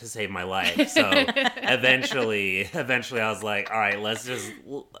boyfriend to save my life. So eventually I was like, all right, let's just,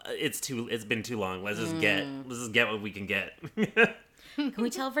 it's been too long. Let's just get what we can get. Can we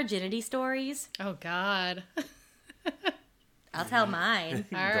tell virginity stories? Oh, God. I'll tell mine.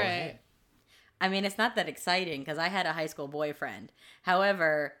 All right. I mean, it's not that exciting because I had a high school boyfriend.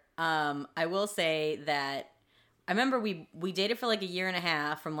 However, I will say that I remember we dated for like a year and a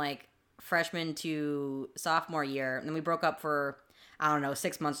half, from like freshman to sophomore year. And then we broke up for, I don't know,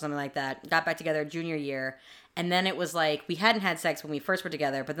 6 months or something like that. Got back together junior year. And then it was like, we hadn't had sex when we first were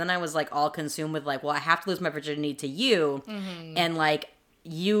together. But then I was like all consumed with like, well, I have to lose my virginity to you. And like,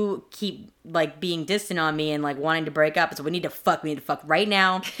 you keep like being distant on me and like wanting to break up. So we need to fuck right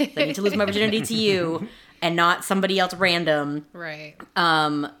now. So I need to lose my virginity to you and not somebody else random. Right.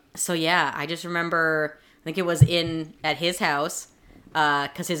 So yeah, I just remember, I think it was at his house,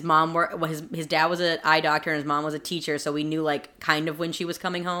 because his mom his dad was an eye doctor and his mom was a teacher, so we knew like kind of when she was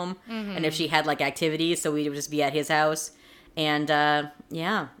coming home and if she had like activities, so we would just be at his house. And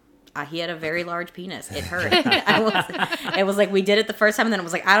yeah, he had a very large penis. It hurt. It was like we did it the first time, and then it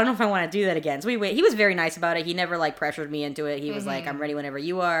was like, I don't know if I want to do that again. So he was very nice about it. He never like pressured me into it. He was like, I'm ready whenever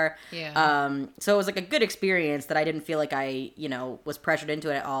you are. Yeah. So it was like a good experience that I didn't feel like I, you know, was pressured into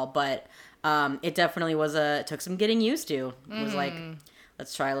it at all. But it definitely took some getting used to. It was like,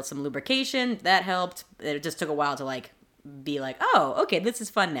 let's try some lubrication. That helped. It just took a while to like be like, oh, okay, this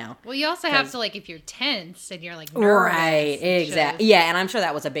is fun now. Well, you also have to, like, if you're tense and you're like nervous. Right, exactly. Yeah, and I'm sure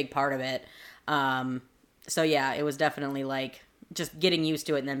that was a big part of it. So yeah, it was definitely like just getting used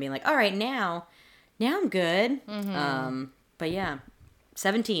to it and then being like, all right, now I'm good. But yeah,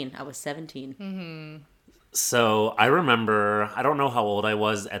 17. I was 17. So I remember, I don't know how old I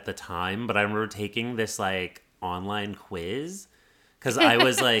was at the time, but I remember taking this like online quiz. Because I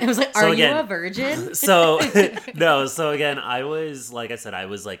was like... I was like, are you a virgin? So, no. So, again, I was, like I said, I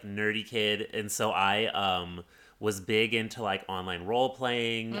was, like, nerdy kid. And so I was big into like online role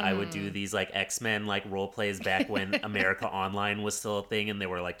playing. I would do these like X-Men like role plays back when America Online was still a thing and there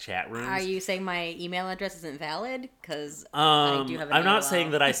were like chat rooms. Are you saying my email address isn't valid? Because I do have an I'm not AOL.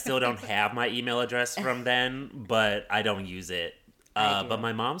 saying that I still don't have my email address from then, but I don't use it. I do. But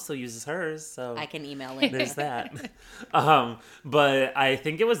my mom still uses hers, so I can email it. there's that. But I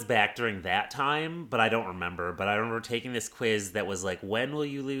think it was back during that time, but I don't remember. But I remember taking this quiz that was like, when will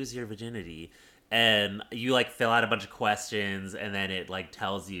you lose your virginity? And you like fill out a bunch of questions and then it like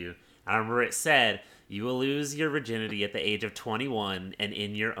tells you. I remember it said, you will lose your virginity at the age of 21 and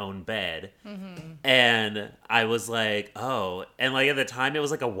in your own bed. And I was like, oh. And like at the time, it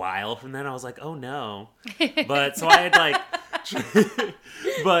was like a while from then. I was like, oh no. But so I had like,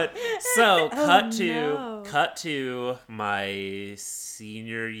 but so cut to my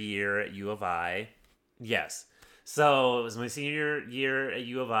senior year at U of I. Yes. So it was my senior year at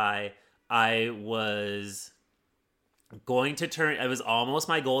U of I. I was going to turn, it was almost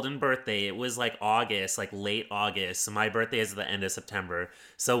my golden birthday. It was like August, like late August. So my birthday is at the end of September.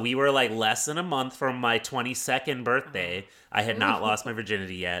 So we were like less than a month from my 22nd birthday. I had not lost my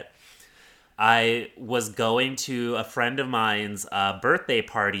virginity yet. I was going to a friend of mine's birthday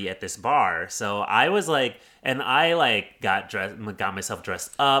party at this bar. So I was like, and I like got myself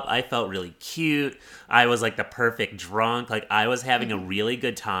dressed up. I felt really cute. I was like the perfect drunk. Like I was having a really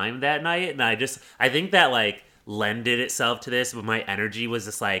good time that night. And I think that like lended itself to this, but my energy was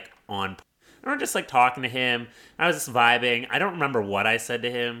just like on. I remember just like talking to him. I was just vibing. I don't remember what I said to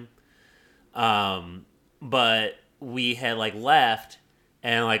him. But we had like left.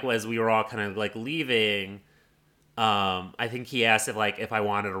 And like as we were all kind of like leaving, I think he asked if I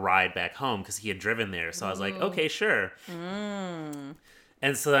wanted a ride back home because he had driven there. So I was like, okay, sure.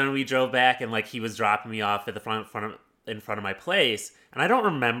 And so then we drove back and like he was dropping me off at the in front of my place. And I don't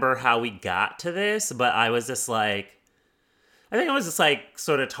remember how we got to this, but I was just like, I think I was just like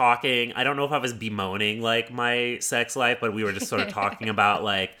sort of talking. I don't know if I was bemoaning like my sex life, but we were just sort of talking about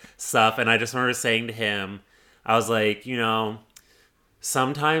like stuff. And I just remember saying to him, I was like, you know,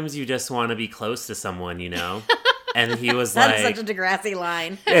 sometimes you just want to be close to someone, you know? And he was That's like... such a Degrassi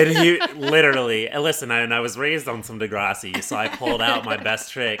line. And he literally... And listen, I was raised on some Degrassi, so I pulled out my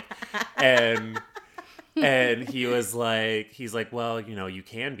best trick. And he was like... He's like, well, you know, you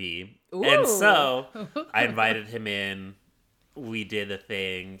can be. Ooh. And so I invited him in. We did the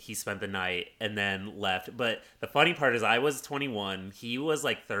thing. He spent the night and then left. But the funny part is I was 21. He was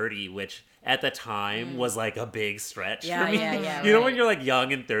like 30, which... at the time was like a big stretch for me. Yeah, you know when you're like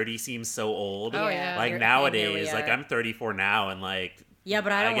young and 30 seems so old? Oh, yeah. Like nowadays, like I'm 34 now and like yeah,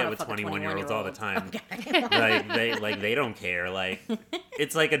 but I don't get want with to fuck 21-year-olds all the time. Okay. they don't care. Like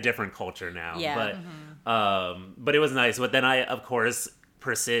it's like a different culture now. Yeah. But it was nice. But then I of course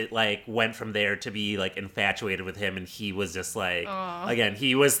went from there to be like infatuated with him and he was just like again,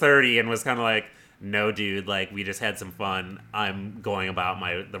 he was 30 and was kind of like, no, dude, like, we just had some fun. I'm going about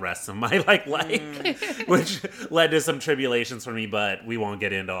the rest of my, like, life, which led to some tribulations for me, but we won't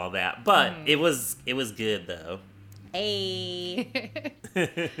get into all that. But it was good, though. Hey.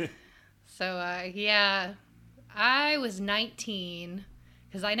 So, yeah, I was 19,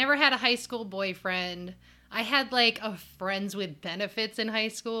 because I never had a high school boyfriend. I had, like, a friends with benefits in high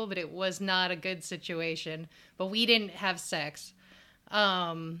school, but it was not a good situation. But we didn't have sex.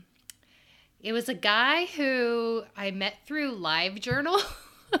 It was a guy who I met through LiveJournal.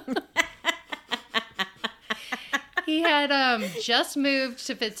 He had just moved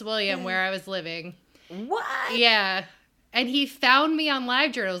to Fitzwilliam where I was living. What? Yeah. And he found me on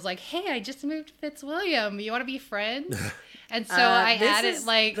LiveJournal. I was like, hey, I just moved to Fitzwilliam. You want to be friends? And so I this added is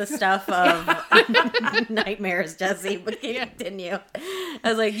like the stuff of nightmares, Jesse. But continue. I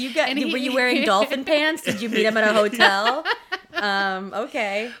was like, were you wearing dolphin pants? Did you meet him at a hotel?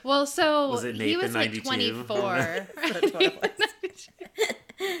 Okay. Well, so Was it he was Nathan like 92? 24. That's what it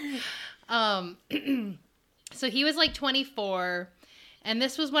was. So he was like 24, and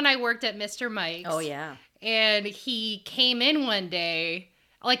this was when I worked at Mr. Mike's. Oh yeah. And he came in one day.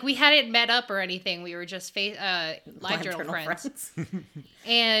 Like, we hadn't met up or anything. We were just LiveJournal friends.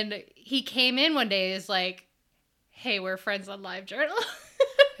 And he came in one day and is like, hey, we're friends on LiveJournal.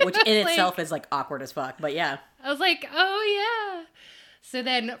 Which in itself is, like, awkward as fuck. But, yeah. I was like, oh, yeah. So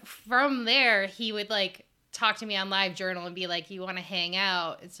then from there, he would, like, talk to me on LiveJournal and be like, you want to hang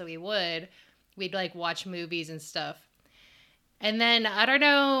out? And so we would. We'd, like, watch movies and stuff. And then, I don't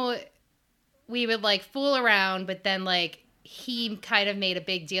know, we would, like, fool around, but then, like, he kind of made a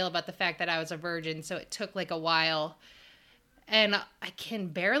big deal about the fact that I was a virgin, so it took, like, a while. And I can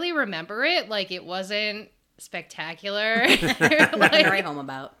barely remember it. Like, it wasn't spectacular. Nothing to write home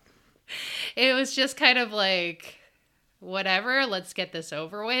about. It was just kind of like, whatever, let's get this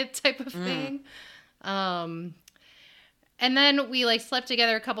over with type of thing. And then we like slept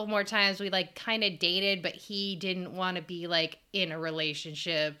together a couple more times. We like kind of dated, but he didn't want to be like in a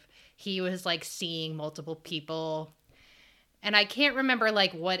relationship. He was like seeing multiple people. And I can't remember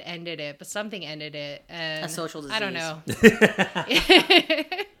like what ended it, but something ended it. And A social disease. I don't know.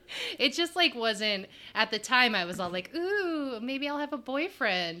 It just like wasn't, at the time I was all like, ooh, maybe I'll have a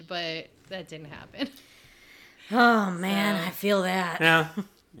boyfriend, but that didn't happen. Oh man, I feel that. Yeah.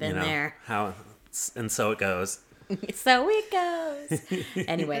 Been there. And so it goes. So it goes.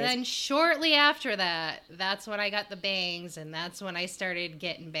 Anyways. And then shortly after that, that's when I got the bangs, and that's when I started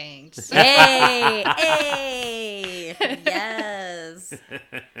getting banged. So, Hey, yes.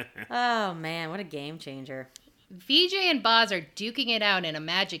 Oh man, what a game changer. VJ and Boz are duking it out in a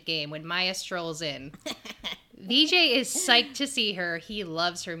magic game when Maya strolls in. VJ is psyched to see her. He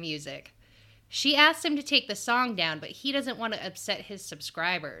loves her music. She asks him to take the song down, but he doesn't want to upset his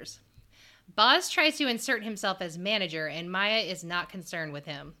subscribers. Boz tries to insert himself as manager, and Maya is not concerned with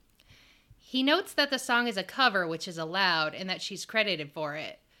him. He notes that the song is a cover, which is allowed, and that she's credited for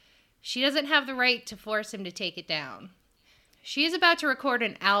it. She doesn't have the right to force him to take it down. She is about to record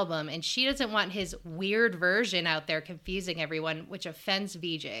an album, and she doesn't want his weird version out there confusing everyone, which offends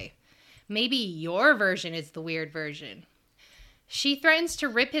VJ. Maybe your version is the weird version. She threatens to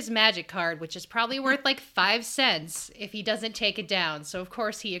rip his magic card, which is probably worth like 5 cents if he doesn't take it down, so of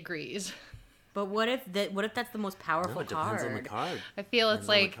course he agrees. But what if that's the most powerful No, it depends card? on the card. I feel it's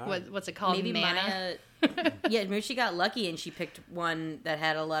Depends on like, the what's it called? Maybe Mana? Maya. Yeah, maybe she got lucky and she picked one that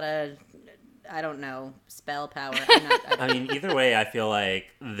had a lot of, I don't know, spell power. I mean, either way, I feel like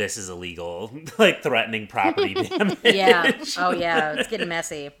this is illegal. Like threatening property damage. Yeah. Oh yeah, it's getting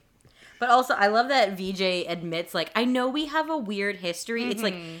messy. But also, I love that VJ admits, like, I know we have a weird history. It's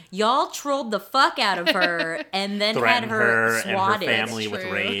like, y'all trolled the fuck out of her and then Threatened had her and her swatted. family with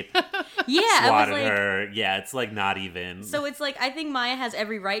True. rape. Yeah, I was Swatted like, her. Yeah, it's like not even. so it's like, I think Maya has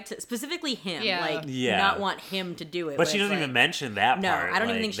every right to, specifically him, Yeah. like, Yeah. not want him to do it. But she it's doesn't even like- mention that No, part. I don't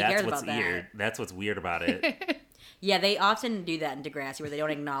even Like, think she that's cares what's about that. weird. That's what's weird about it. Yeah, they often do that in Degrassi where they don't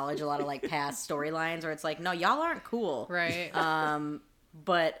acknowledge a lot of, like, past storylines where it's like, no, y'all aren't cool. Right.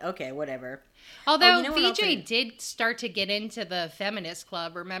 But, okay, whatever. Although you know what else VJ did start to get into the feminist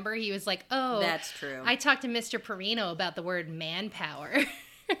club, remember? He was like, oh, That's true. I talked to Mr. Perino about the word manpower.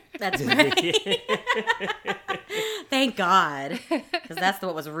 That's right. Thank God. Because that's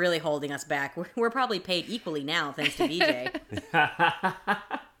what was really holding us back. We're probably paid equally now, thanks to VJ.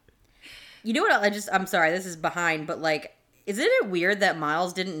 You know what? I'm sorry, this is behind, but like, isn't it weird that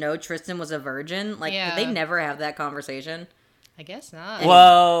Miles didn't know Tristan was a virgin? Like, Yeah. did they never have that conversation? I guess not.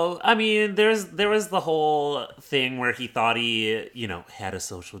 Well, I mean, there was the whole thing where he thought he, had a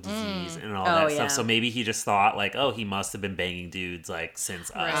social disease and all that yeah. stuff. So maybe he just thought like, oh, he must have been banging dudes like since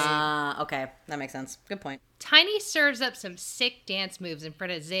us. Okay. That makes sense. Good point. Tiny serves up some sick dance moves in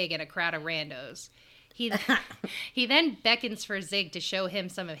front of Zig and a crowd of randos. He then beckons for Zig to show him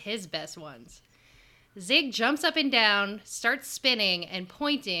some of his best ones. Zig jumps up and down, starts spinning and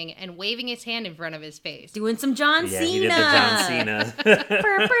pointing and waving his hand in front of his face. Doing some John Yeah, Cena. he did the John Cena.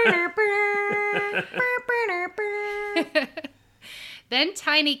 Then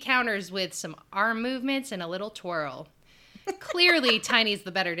Tiny counters with some arm movements and a little twirl. Clearly, Tiny's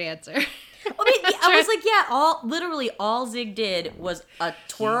the better dancer. I was like, yeah, literally all Zig did was a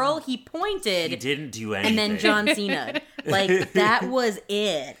twirl. He pointed. He didn't do anything. And then John Cena. Like, that was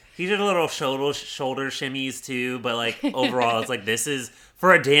it. He did a little shoulder shimmies too, but like overall, it's like this is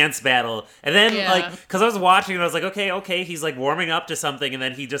for a dance battle. And then like, because I was watching, and I was like, okay, he's like warming up to something, and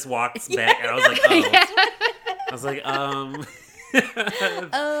then he just walks back, and I was like, I was like, Oh,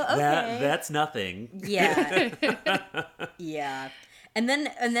 okay. that's nothing. Yeah. Yeah. And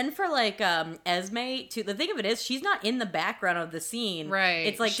then for like Esme too, the thing of it is she's not in the background of the scene. Right.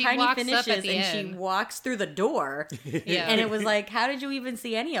 It's like She Tiny walks up at finishes the and she end. walks through the door. Yeah. And it was like, how did you even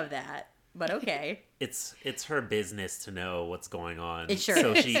see any of that? But okay. It's her business to know what's going on. It sure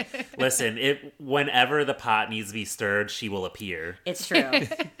so is. she whenever the pot needs to be stirred, she will appear. It's true.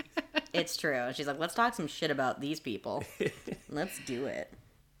 It's true. And she's like, let's talk some shit about these people. Let's do it.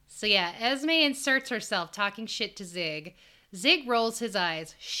 So yeah, Esme inserts herself talking shit to Zig. Zig rolls his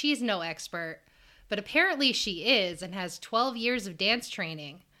eyes. She's no expert. But apparently she is and has 12 years of dance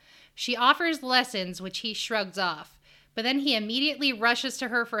training. She offers lessons, which he shrugs off. But then he immediately rushes to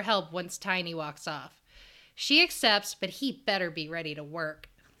her for help once Tiny walks off. She accepts, but he better be ready to work.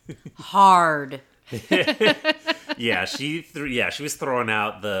 Hard. Yeah, she was throwing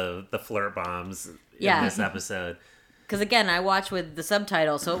out the flirt bombs in this episode. Because again, I watched with the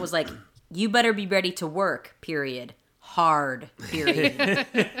subtitle, so it was like, you better be ready to work, period. Hard, period.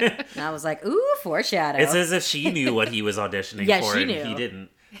 And I was like, ooh, foreshadow. It's as if she knew what he was auditioning for she and knew. he didn't.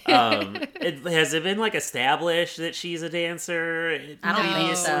 Has it been like established that she's a dancer I don't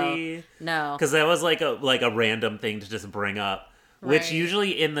think so. previously? No. Because that was like a random thing to just bring up. Which Right.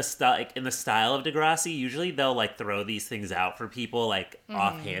 usually in the style of Degrassi, usually they'll like throw these things out for people like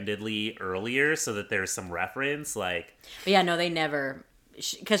offhandedly earlier so that there's some reference. Like, But yeah, no, they never.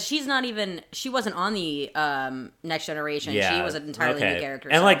 Because she wasn't on the Next Generation. yeah, She was an entirely new character.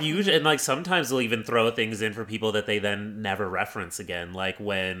 And so- like usually, and like sometimes they'll even throw things in for people that they then never reference again. Like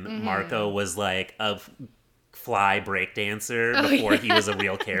when Marco was like a fly break dancer before he was a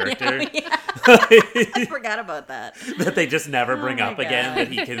real character. I forgot about that. That they just never bring my up again. God. That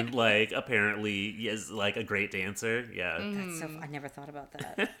he can like apparently is like a great dancer. Yeah, That's so, I never thought about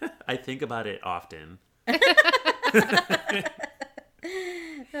that. I think about it often.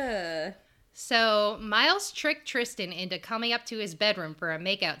 So Miles tricked Tristan into coming up to his bedroom for a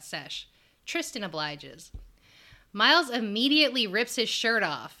makeout sesh. Tristan obliges. Miles immediately rips his shirt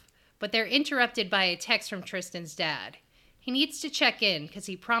off, but they're interrupted by a text from Tristan's dad. He needs to check in because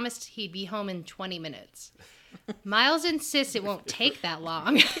he promised he'd be home in 20 minutes. Miles insists it won't take that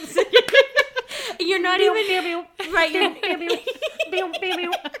long. You're not even right.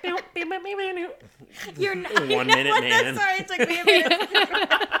 You're not. 1 minute man. Sorry, it took me a minute.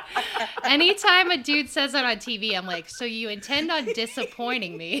 Anytime a dude says that on TV, I'm like, so you intend on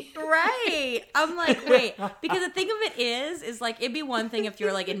disappointing me? Right. I'm like, wait, because the thing of it is like, it'd be one thing if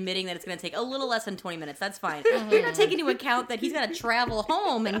you're like admitting that it's going to take a little less than 20 minutes. That's fine. You're not taking into account that he's got to travel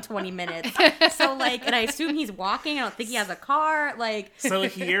home in 20 minutes. So like, and I assume he's walking. I don't think he has a car. Like, So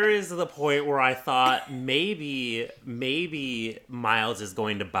here is the point where I thought maybe Miles is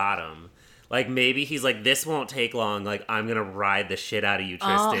going to bottom. Like maybe he's like, this won't take long. Like I'm gonna ride the shit out of you,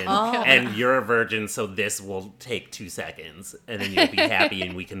 Tristan, and you're a virgin, so this will take 2 seconds, and then you'll be happy,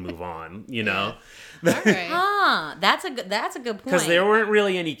 and we can move on. You know, All right. that's a good point. because there weren't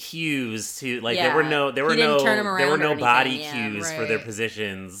really any cues to like. Yeah. There were He didn't turn him there were around no or body anything, yeah. cues for their Right.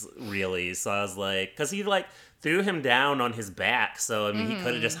 positions really. So I was like, because he like threw him down on his back, so I mean he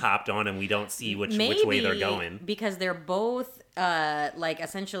could have just hopped on, and we don't see which way they're going. Because they're both like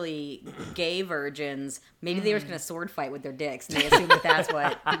essentially gay virgins. Maybe they were just gonna sword fight with their dicks, and they assume that that's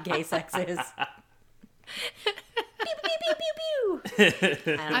what gay sex is. Pew, pew, pew, pew,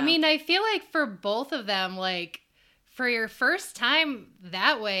 pew. I mean, I feel like for both of them, like, for your first time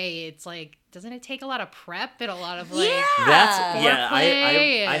that way, it's like, doesn't it take a lot of prep and a lot of, like... Yeah. That's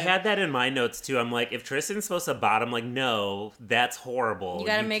foreplay I and- had that in my notes too. I'm like, if Tristan's supposed to bottom, like, no, that's horrible. You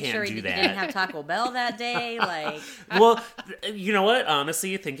gotta make can't sure do you that. didn't have Taco Bell that day. Like, Well, you know what?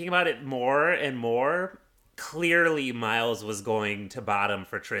 Honestly, thinking about it more and more, clearly Miles was going to bottom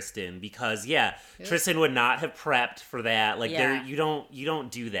for Tristan because Tristan would not have prepped for that. Like Yeah. you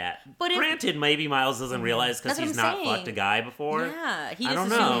don't do that. But if- granted, maybe Miles doesn't realize because That's what he's I'm not saying. fucked a guy before. yeah, he I just don't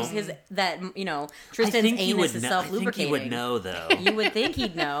know. assumes that I Tristan's think he anus would is know. I think self-lubricating. he would know though. You would think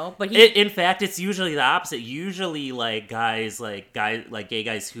he'd know, but he In fact, it's usually the opposite. Usually, like gay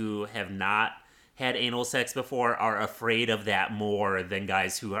guys who have not had anal sex before are afraid of that more than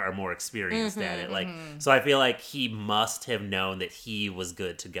guys who are more experienced at it. Like, so I feel like he must have known that he was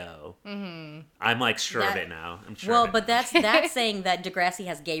good to go. I'm like sure of That- it now. I'm sure. Well, of it but that's saying that Degrassi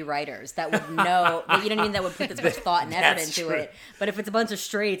has gay writers that would know. You know what I mean? That would put this much thought and effort That's into true. it. But if it's a bunch of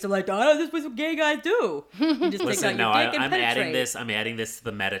straights, I'm like, oh, this is what gay guys do. You just Listen, take no, out your dick and I'm penetrate. adding this. I'm adding this to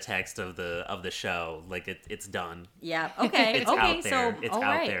the meta text of the show. Like it's done. Yeah. Okay. It's okay. out there. So It's all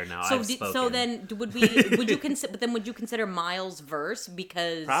out right. there now. So I've so spoken. then would you consider Miles' verse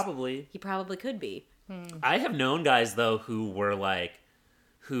because Probably. he probably could be. I have known guys though who were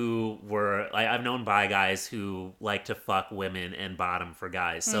I've known bi guys who like to fuck women and bottom for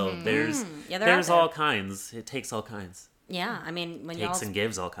guys. So there's Yeah, they're out there's there. all kinds. It takes all kinds. Yeah. I mean, when Takes and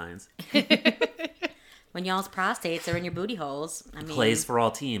gives all kinds. y'all's prostates are in your booty holes, I mean, Plays for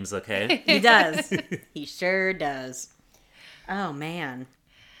all teams, okay? he does. He sure does. Oh man.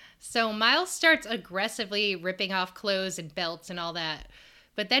 So Miles starts aggressively ripping off clothes and belts and all that,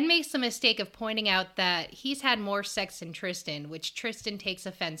 but then makes the mistake of pointing out that he's had more sex than Tristan, which Tristan takes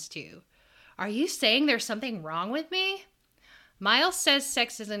offense to. Are you saying there's something wrong with me? Miles says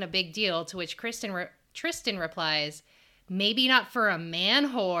sex isn't a big deal, to which Tristan replies, maybe not for a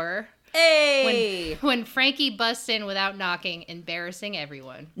man whore. Hey! When Frankie busts in without knocking, embarrassing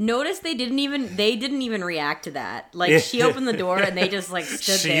everyone. Notice they didn't even react to that. Like, she opened the door and they just, like,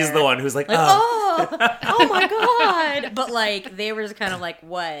 stood there. She's the one who's like, oh my god! But, like, they were just kind of like,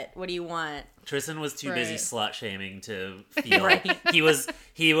 what? What do you want? Tristan was too busy Right. slut shaming to feel Right. he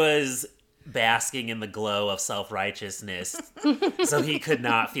was basking in the glow of self-righteousness, so he could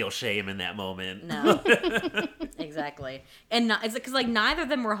not feel shame in that moment. No. Exactly. And it's because, like, neither of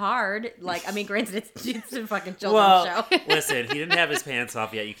them were hard. Like, I mean, granted, it's a fucking children's Well, show. listen, he didn't have his pants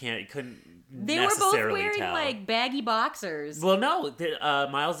off yet. You couldn't They were both necessarily wearing, tell. like, baggy boxers. Well, no,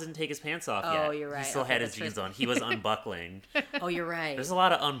 Miles didn't take his pants off yet. Oh, you're right. He still Okay, had his that's jeans true. on. He was unbuckling. Oh, you're right. There's a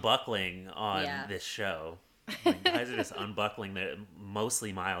lot of unbuckling on Yeah. this show. Like, guys are just unbuckling.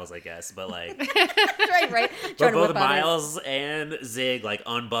 Mostly Miles, I guess, but like, right. but Trying to both whip out his- Miles and Zig like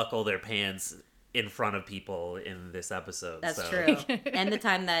unbuckle their pants in front of people in this episode. That's so. true. And the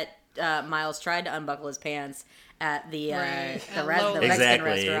time that Miles tried to unbuckle his pants at the Right. the, At res- the Lola's. Mexican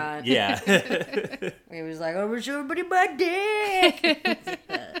Exactly. restaurant. Yeah. He was like, "I wish everybody my dick."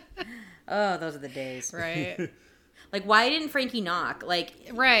 Oh, those are the days. Right. Like, why didn't Frankie knock? Like,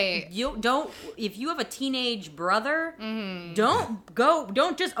 Right. you don't. If you have a teenage brother,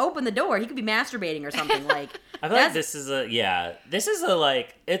 don't just open the door. He could be masturbating or something. Like, I feel like this is a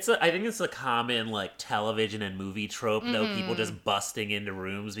like I think it's a common like television and movie trope though, people just busting into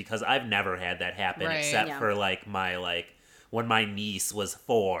rooms, because I've never had that happen Right. except Yeah. for like when my niece was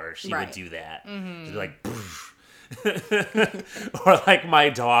 4, she Right. would do that. She'd be like "Poof." Or like my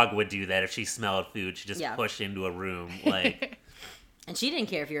dog would do that if she smelled food, she'd just Yeah. push into a room. Like and she didn't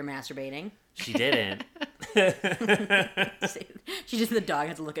care if you were masturbating. she didn't. She just, the dog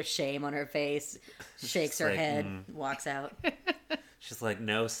has a look of shame on her face, shakes her like, head, walks out. She's like,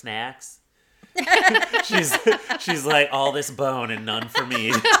 no snacks. she's like, all this bone and none for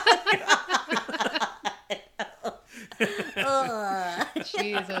me.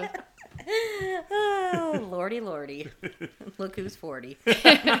 Jesus. Oh, lordy. Look who's 40.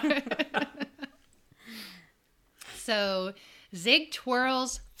 So Zig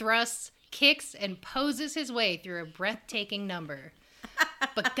twirls, thrusts, kicks, and poses his way through a breathtaking number.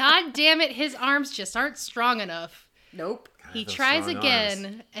 But god damn it, his arms just aren't strong enough. Nope. He those tries strong again,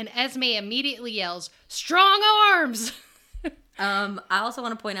 arms. and Esme immediately yells, "Strong arms!" I also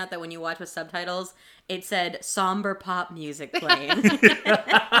want to point out that when you watch with subtitles, it said somber pop music playing.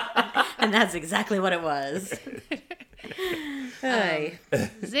 And that's exactly what it was. Hey.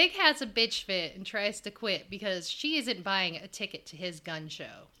 Zig has a bitch fit and tries to quit because she isn't buying a ticket to his gun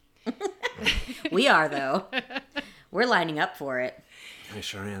show. We are, though. We're lining up for it. I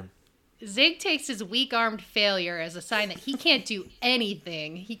sure am. Zig takes his weak-armed failure as a sign that he can't do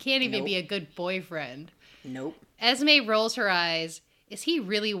anything. He can't even Nope. be a good boyfriend. Nope. Esme rolls her eyes. Is he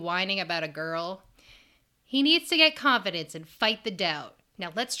really whining about a girl? He needs to get confidence and fight the doubt.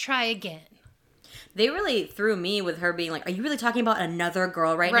 Now let's try again. They really threw me with her being like, are you really talking about another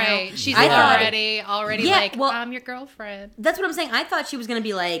girl right now? Right. She's I thought- already Yeah, like, well- I'm your girlfriend. That's what I'm saying. I thought she was going to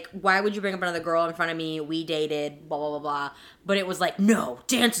be like, why would you bring up another girl in front of me? We dated, blah, blah, blah, blah. But it was like, no,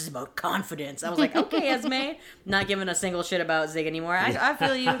 dance is about confidence. I was like, okay, Esme. Not giving a single shit about Zig anymore. I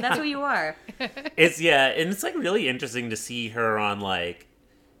feel you. That's who you are. And it's like really interesting to see her on like,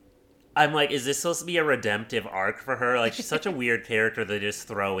 I'm like, is this supposed to be a redemptive arc for her? Like, she's such a weird character they just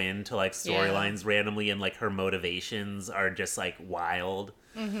throw into like storylines randomly, and like her motivations are just like wild.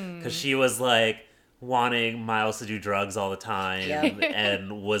 Because she was like wanting Miles to do drugs all the time, Yep.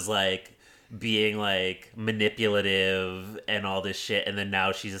 and was like being like manipulative and all this shit, and then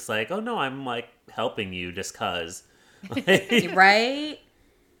now she's just like, oh no, I'm like helping you just cause. Right?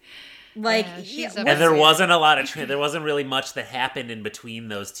 Like, Yeah, she's yeah, a- And there wasn't a lot of there wasn't really much that happened in between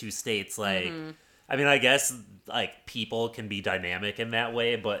those two states. Like, I mean, I guess like people can be dynamic in that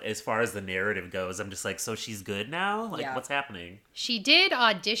way, but as far as the narrative goes, I'm just like, so she's good now? Like, Yeah. what's happening? She did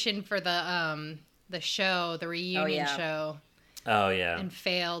audition for the show, the reunion yeah. show, Oh yeah, and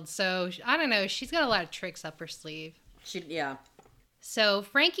failed. So I don't know. She's got a lot of tricks up her sleeve. yeah. So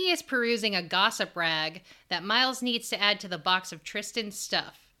Frankie is perusing a gossip rag that Miles needs to add to the box of Tristan's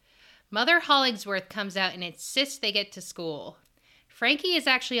stuff. Mother Hollingsworth comes out and insists they get to school. Frankie is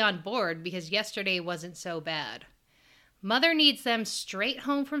actually on board because yesterday wasn't so bad. Mother needs them straight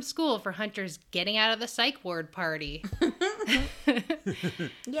home from school for Hunter's getting out of the psych ward party.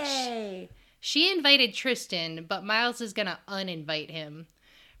 Yay. She invited Tristan, but Miles is gonna uninvite him.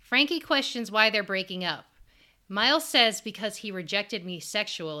 Frankie questions why they're breaking up. Miles says because he rejected me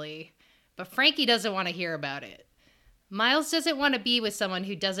sexually, but Frankie doesn't want to hear about it. Miles doesn't want to be with someone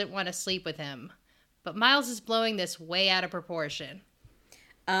who doesn't want to sleep with him, but Miles is blowing this way out of proportion.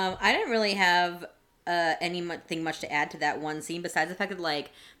 I didn't really have anything much to add to that one scene besides the fact that,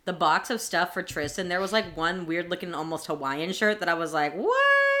 like, the box of stuff for Tristan, there was, like, one weird-looking, almost Hawaiian shirt that I was like,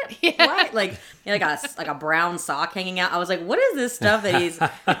 what? Yeah. What? Like a brown sock hanging out. I was like, what is this stuff that he's...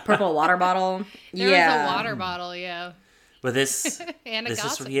 Purple water bottle? There was a water bottle, yeah. But this And a this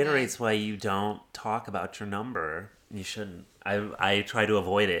just gossip reiterates why you don't talk about your number. You shouldn't. I try to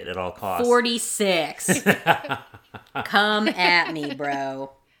avoid it at all costs. 46. Come at me,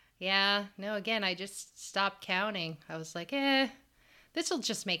 bro. Yeah, no, again, I just stopped counting. I was like, this will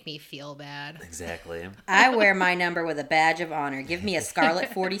just make me feel bad. Exactly. I wear my number with a badge of honor. Give me a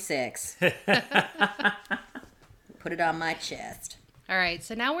scarlet 46. Put it on my chest. All right,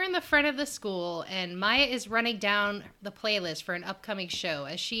 so now we're in the front of the school, and Maya is running down the playlist for an upcoming show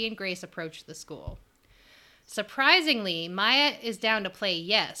as she and Grace approach the school. Surprisingly, Maya is down to play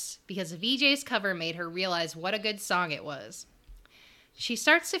Yes, because VJ's cover made her realize what a good song it was. She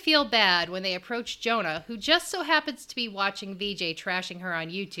starts to feel bad when they approach Jonah, who just so happens to be watching VJ trashing her on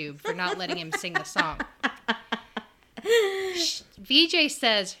YouTube for not letting him sing the song. VJ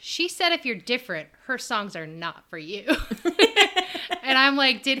says, she said if you're different, her songs are not for you. And I'm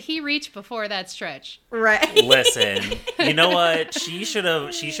like, did he reach before that stretch? Right. Listen, you know what? She should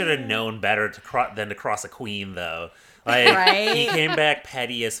have known better than to cross a queen, though. Like, Right? He came back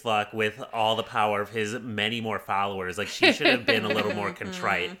petty as fuck with all the power of his many more followers. Like, she should have been a little more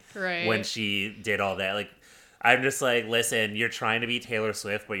contrite Right. when she did all that. Like, I'm just like, listen, you're trying to be Taylor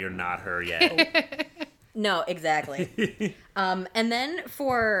Swift, but you're not her yet. No, exactly. And then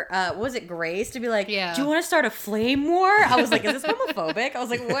for, was it Grace to be like, Yeah. do you want to start a flame war? I was like, is this homophobic? I was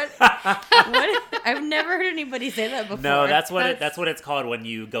like, what? What? I've never heard anybody say that before. No, that's what it's called when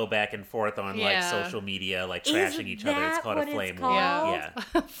you go back and forth on like Yeah. social media, like Is trashing each other. It's that called a what it's flame war. called? Yeah.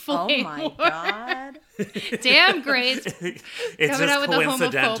 Oh Flame my war. God. Damn, Grace. It's Coming out just with the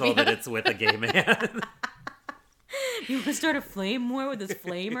coincidental homophobia. that it's with a gay man. You want to start a flame war with this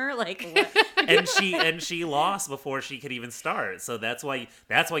flamer? Like, what? and she lost before she could even start. So that's why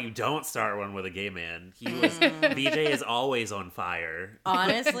you don't start one with a gay man. VJ is always on fire.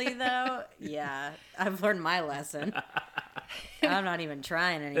 Honestly, though, yeah, I've learned my lesson. I'm not even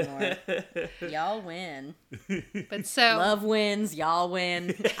trying anymore. Y'all win. But so Love wins. Y'all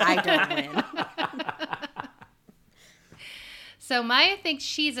win. I don't win. So Maya thinks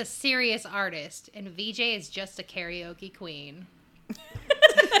she's a serious artist, and VJ is just a karaoke queen.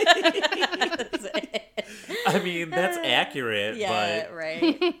 I mean, that's accurate, Yeah, but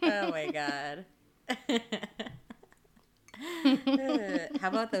right. Oh my God. How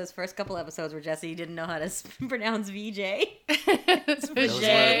about those first couple episodes where Jesse didn't know how to pronounce VJ?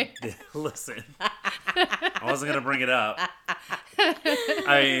 that was listen, I wasn't gonna bring it up.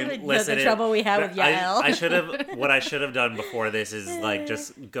 I mean, listen. The trouble we had with Yael. What I should have done before this is like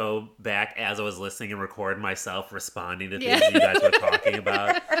just go back as I was listening and record myself responding to things you guys were talking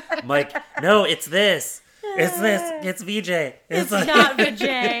about. I'm like, no, it's this. It's VJ. It's not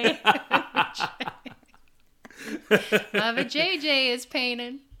VJ. But JJ is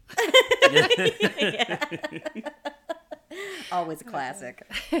painting. Always a classic.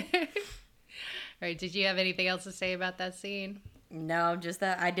 All right, did you have anything else to say about that scene? No, just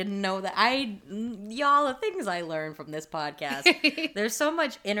that I didn't know that. Y'all, the things I learned from this podcast. There's so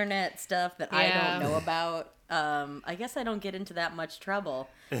much internet stuff that I don't know about. I guess I don't get into that much trouble.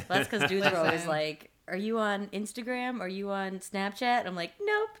 That's because dudes are always like, are you on Instagram? Are you on Snapchat? I'm like,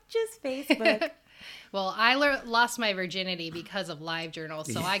 nope, just Facebook. Well, I lost my virginity because of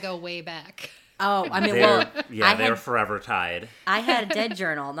LiveJournal, so I go way back. Oh, I mean, they're forever tied. I had a dead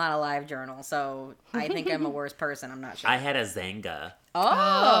journal, not a live journal, so I think I'm a worse person. I'm not sure. I had a Zanga.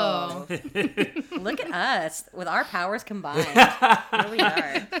 Oh. Look at us with our powers combined. Here we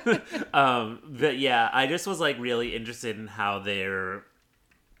are. But yeah, I just was like really interested in how they're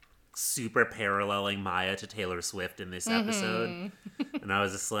super paralleling Maya to Taylor Swift in this episode, and I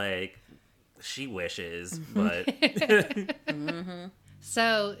was just like, she wishes, but.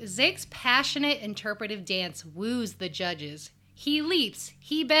 So, Zake's passionate interpretive dance woos the judges. He leaps,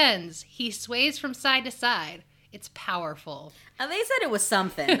 he bends, he sways from side to side. It's powerful. They said it was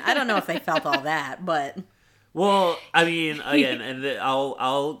something. I don't know if they felt all that, but... Well, I mean, again, and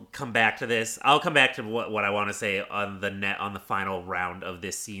I'll come back to this. I'll come back to what I want to say on the final round of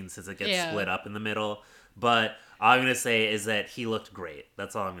this scene since it gets split up in the middle. But all I'm gonna say is that he looked great.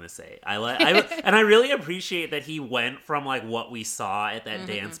 That's all I'm gonna say. And I really appreciate that he went from like what we saw at that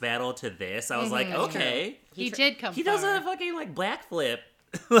dance battle to this. I was like, okay, He did come. he far. does a fucking like black flip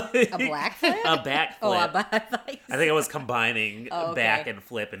A black flip? A back Oh, flip. I I think I was combining Oh, okay. back and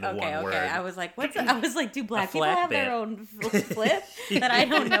flip into one word. I was like, I was like, do black people flap have their bit. own flip that I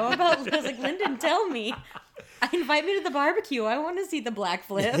don't know about? I was like, Lyndon, tell me. Invite me to the barbecue. I want to see the black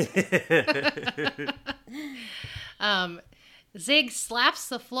flip. Zig slaps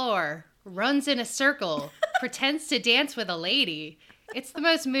the floor, runs in a circle, pretends to dance with a lady. It's the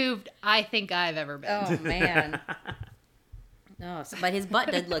most moved I think I've ever been. Oh, man. No, but his butt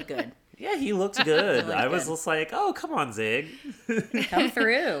did look good. Yeah, he looks good. He I was good. just like, oh, come on, Zig. Come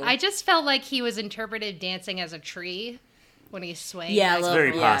through. I just felt like he was interpreted dancing as a tree when he's swaying. Yeah, back a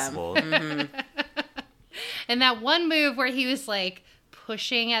It's little- and very forth. possible. And that one move where he was like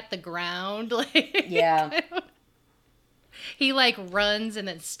pushing at the ground, like Yeah. he like runs and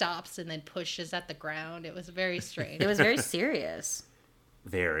then stops and then pushes at the ground. It was very strange. It was very serious.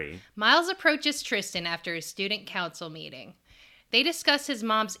 Very. Miles approaches Tristan after his student council meeting. They discuss his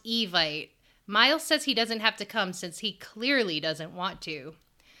mom's Evite. Miles says he doesn't have to come since he clearly doesn't want to.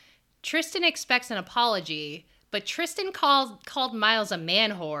 Tristan expects an apology, but Tristan called Miles a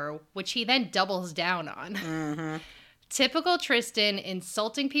man whore, which he then doubles down on. Typical Tristan,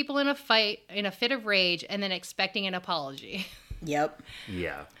 insulting people in a fit of rage, and then expecting an apology. Yep.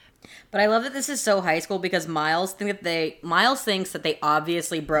 Yeah. But I love that this is so high school because Miles thinks that they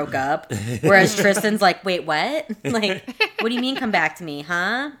obviously broke up, whereas Tristan's like, "Wait, what? Like, what do you mean come back to me,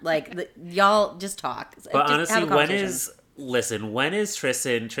 huh? Like, y'all just talk." But Just honestly, have a conversation. when is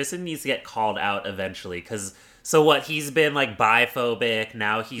Tristan? Tristan needs to get called out eventually, because so what? He's been like biphobic.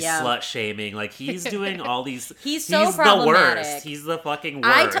 Now he's Yeah. slut shaming. Like he's doing all these. He's so the problematic. worst. He's the fucking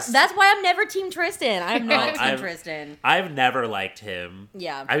worst. That's why I'm never Team Tristan. I'm not Team I've- Tristan. I've never liked him.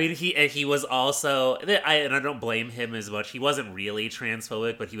 Yeah. I mean, he was also, and I don't blame him as much. He wasn't really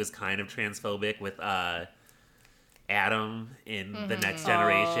transphobic, but he was kind of transphobic with Adam in The Next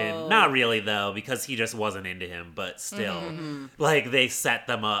Generation. Oh. Not really, though, because he just wasn't into him, but still. Like, they set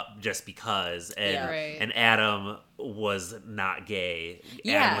them up just because. And, Yeah. Right. and Adam was not gay.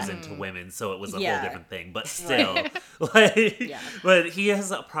 Yeah. Adam was into women, so it was a Yeah. whole different thing. But still, like, Yeah. but he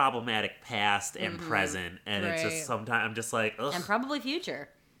has a problematic past and present, and it's Right. just sometimes I'm just like, ugh. And probably future.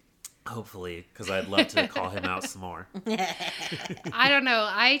 Hopefully, because I'd love to call him out some more. I don't know.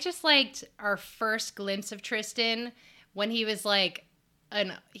 I just liked our first glimpse of Tristan when he was like,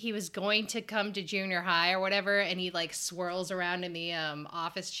 he was going to come to junior high or whatever, and he like swirls around in the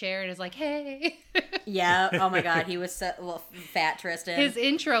office chair and is like, "Hey." Yeah. Oh my God. He was so fat Tristan. His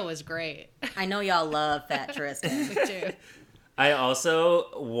intro was great. I know y'all love fat Tristan. Too. I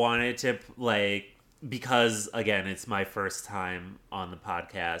also wanted to, like, because, again, it's my first time on the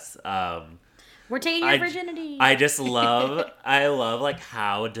podcast. We're taking your virginity. I just love, like,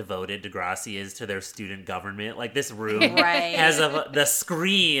 how devoted Degrassi is to their student government. Like, this room Right. has the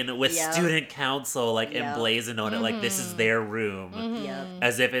screen with Yep. student council, like, Yep. emblazoned on it. Like, this is their room. Yep.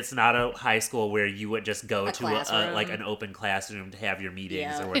 As if it's not a high school where you would just go A to classroom. like an open classroom to have your meetings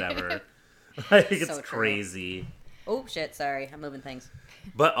Yeah. or whatever. Like, it's So true. crazy. Oh shit! Sorry, I'm moving things.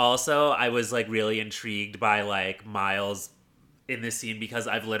 But also, I was like really intrigued by like Miles in this scene because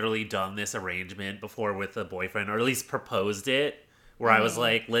I've literally done this arrangement before with a boyfriend, or at least proposed it, where I was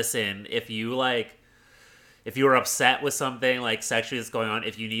like, listen, if you were upset with something like sexually that's going on,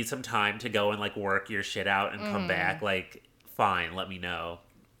 if you need some time to go and like work your shit out and come back, like, fine, let me know.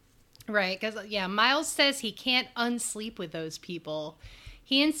 Right, because Miles says he can't unsleep with those people.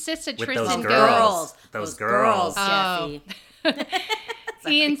 He insists that With Tristan those go. girls. Those girls. Jesse.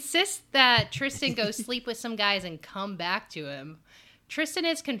 He insists that Tristan go sleep with some guys and come back to him. Tristan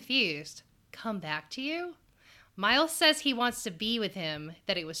is confused. Come back to you? Miles says he wants to be with him,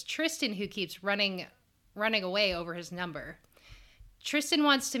 that it was Tristan who keeps running away over his number. Tristan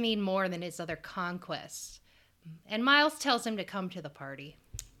wants to mean more than his other conquests. And Miles tells him to come to the party.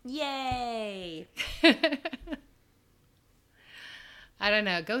 Yay! I don't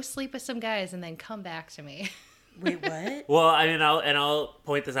know. Go sleep with some guys and then come back to me. Wait, what? Well, I mean, I'll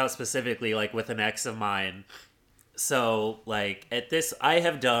point this out specifically, like with an ex of mine. So, like, I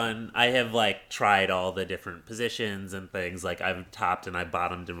have like tried all the different positions and things. Like, I've topped and I've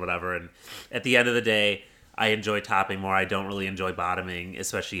bottomed and whatever. And at the end of the day, I enjoy topping more. I don't really enjoy bottoming,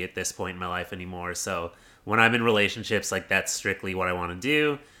 especially at this point in my life anymore. So when I'm in relationships, like, that's strictly what I want to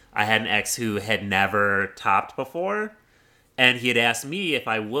do. I had an ex who had never topped before. And he had asked me if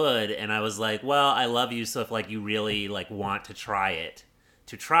I would, and I was like, well, I love you, so if, like, you really, like, want to try it,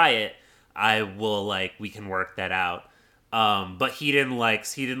 I will, like, we can work that out. But he didn't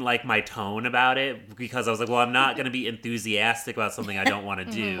like my tone about it, because I was like, well, I'm not going to be enthusiastic about something I don't want to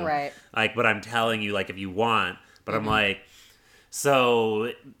do. Right. Like, but I'm telling you, like, if you want. But I'm like,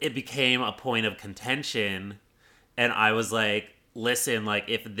 So it became a point of contention, and I was like, listen, like,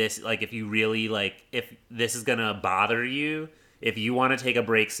 if you really, like, if this is gonna bother you, if you want to take a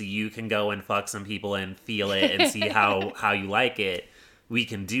break so you can go and fuck some people and feel it and see how you like it, we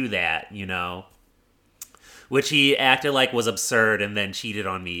can do that, you know? Which he acted like was absurd and then cheated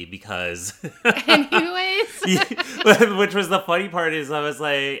on me because... Anyways. Which was the funny part is I was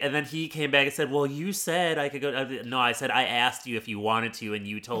like... And then he came back and said, well, you said I could go... No, I said I asked you if you wanted to and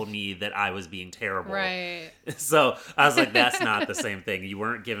you told me that I was being terrible. Right. So I was like, that's not the same thing. You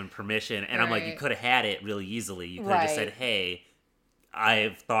weren't given permission. And I'm like, you Right. could have had it really easily. You could have just Right. said, hey,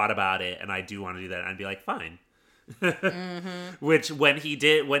 I've thought about it and I do want to do that. And I'd be like, fine. Which when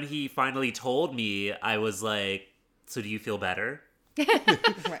he finally told me, I was like, so do you feel better?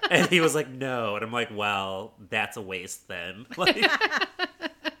 And he was like, no. And I'm like, well, that's a waste then. Like,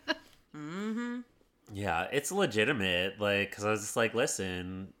 yeah, it's legitimate. Like, because I was just like,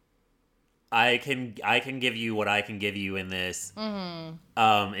 listen, I can give you what I can give you in this.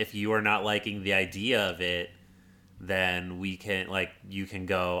 If you are not liking the idea of it, then we can, like, you can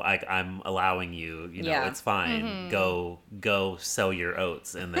go, I'm allowing you, you know, Yeah. it's fine. Go sow your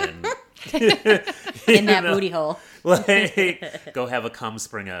oats and then In that booty hole. like, go have a cum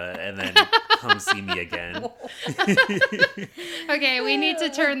springer and then come see me again. Okay, we need to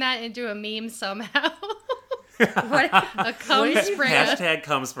turn that into a meme somehow. What? A cum springer. Hashtag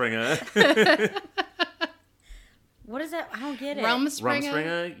cum springer. What is that? I don't get it. Rum Rum springer.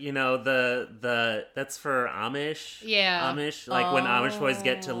 springer, you know, the that's for Amish. Yeah. Amish, like when Amish boys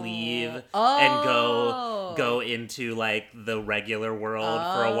get to leave and Oh. go into like the regular world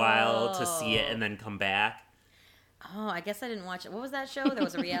for a while to see it Oh. and then come back. Oh, I guess I didn't watch it. What was that show? There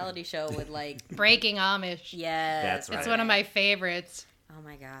was a reality show with like, Breaking Amish. yes. That's It's right. one of my favorites. Oh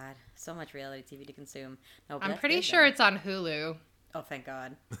my god, so much reality TV to consume. No, but I'm that's pretty good, sure though. it's on Hulu. Oh, thank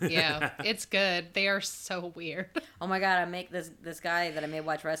God. Yeah, it's good. They are so weird. Oh my God, I make this guy that I made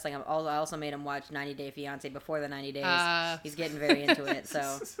watch wrestling. I also made him watch 90 Day Fiance before the 90 days. He's getting very into it, so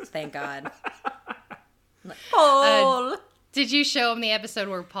thank God. Paul. Did you show him the episode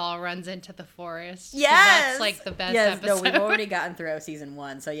where Paul runs into the forest? 'Cause Yes, That's like the best yes, episode. No, we've already gotten through season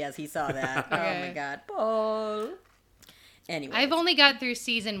 1, so yes, he saw that. Oh Okay. my God, Paul. Anyway, I've only got through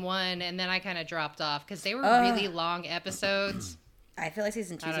season 1 and then I kind of dropped off because they were really long episodes. I feel like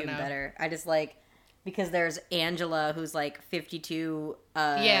season 2 I is don't even know. better. I just like because there's Angela who's like 52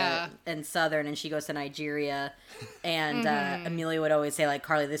 Yeah. and Southern, and she goes to Nigeria, and Amelia would always say like,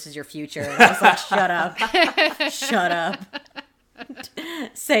 Carly, this is your future, and I was like, shut up, shut up.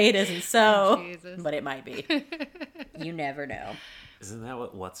 Say it isn't so, Jesus. but it might be. You never know. Isn't that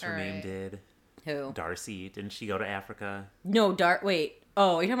what what's her name Alright. did? Who? Darcy, didn't she go to Africa? No, Wait.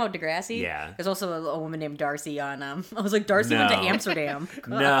 Oh, you're talking about Degrassi? Yeah. There's also a woman named Darcy on. I was like, Darcy went to No. Amsterdam.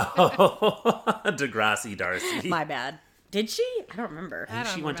 No, Degrassi Darcy. My bad. Did she? I don't remember. I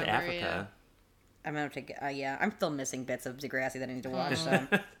don't She went to remember, Africa. I'm gonna take. Yeah, I'm still missing bits of Degrassi that I need to watch. So.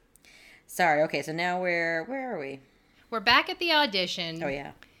 Sorry. Okay, so now where are we? We're back at the audition. Oh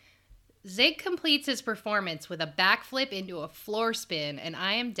yeah. Zig completes his performance with a backflip into a floor spin, and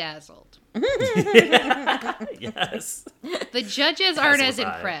I am dazzled. Yes. The judges aren't as was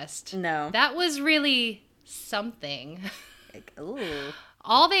I. impressed. No. That was really something. Like, ooh.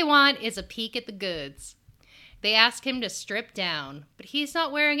 All they want is a peek at the goods. They ask him to strip down, but he's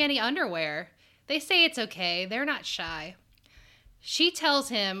not wearing any underwear. They say it's okay, they're not shy. She tells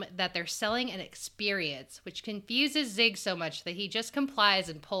him that they're selling an experience, which confuses Zig so much that he just complies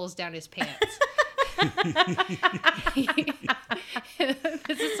and pulls down his pants.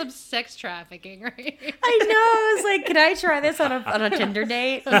 This is some sex trafficking, right? I know. I was like, can I try this on a Tinder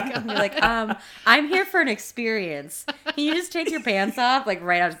date? Like, I'd be like, I'm here for an experience. Can you just take your pants off? Like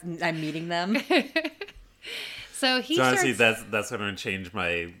right as I'm meeting them. So he So honestly, starts... that's what I'm gonna change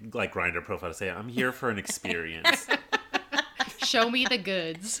my like Grindr profile to say. I'm here for an experience. Show me the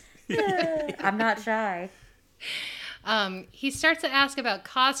goods. I'm not shy. He starts to ask about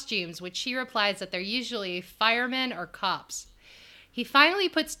costumes, which she replies that they're usually firemen or cops. He finally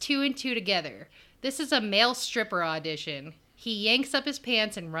puts 2 and 2 together. This is a male stripper audition. He yanks up his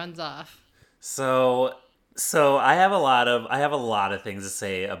pants and runs off. So I have a lot of things to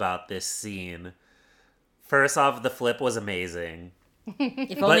say about this scene. First off, the flip was amazing.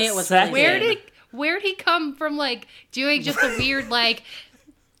 If only it was really second- good. Where'd he come from, like, doing just a weird, like,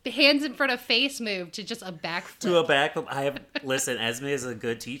 hands in front of face move to just a backflip? To a back, listen, Esme is a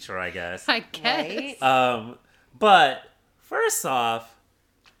good teacher, I guess. I guess. Right? But first off,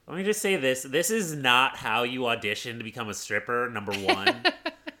 let me just say this: this is not how you audition to become a stripper. Number one,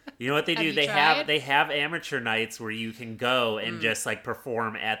 You know what they do? you They tried? have amateur nights where you can go and just like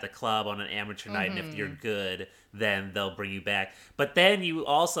perform at the club on an amateur night, and if you're good, then they'll bring you back. But then you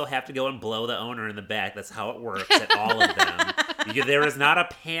also have to go and blow the owner in the back. That's how it works at all of them. There is not a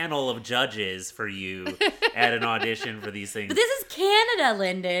panel of judges for you at an audition for these things. But this is Canada,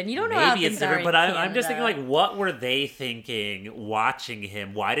 Lyndon. You don't know how Maybe it's things are different, in but I'm just thinking, Canada. like, what were they thinking watching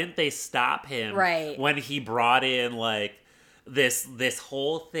him? Why didn't they stop him Right. when he brought in, like, this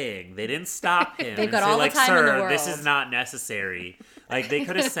whole thing? They didn't stop him. They've and got say, all the like, time in the sir, this world." is not necessary. Like, they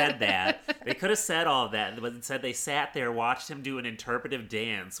could have said that. They could have said all of that, but instead they sat there, watched him do an interpretive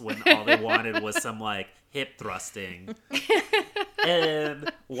dance when all they wanted was some, like, hip thrusting.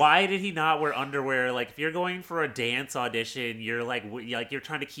 And why did he not wear underwear? Like, if you're going for a dance audition, you're like you're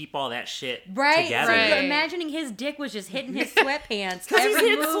trying to keep all that shit Right, together. so Right. imagining his dick was just hitting his sweatpants. Because he's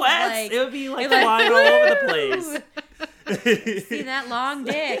Every in move, sweats. like, It would be like like, flying all over the place. see that long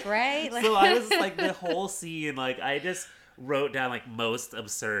dick, right? Like, So I was like, the whole scene, like, I just wrote down, like, most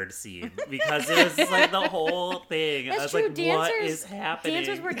absurd scene. Because it was like the whole thing. I that's was true. like, what is happening?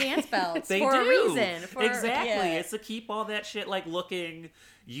 Dancers wear dance belts They for do. a reason. Exactly. Yeah. It's to keep all that shit, like, looking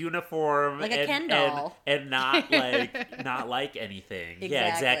uniform Like a and, Ken doll. and not like anything. Yeah, exactly.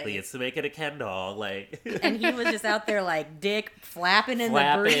 Exactly. It's to make it a Ken doll, like And he was just out there like dick flapping in the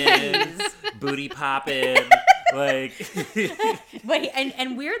flapping, breeze. booty popping, like But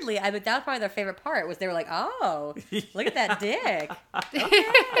and weirdly, I bet that was probably their favorite part was they were like, "Oh, look at that dick."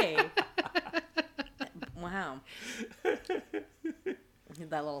 Okay. Wow.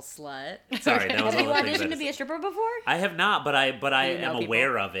 That little slut. sorry, that was Have you all the things I auditioned to be a stripper before? I have not, but I You know am people?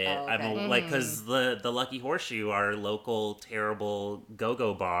 aware of it. Oh, okay. I'm like, because the Lucky Horseshoe, our local terrible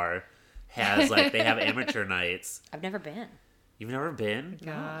go-go bar, has like they have amateur nights. I've never been. You've never been?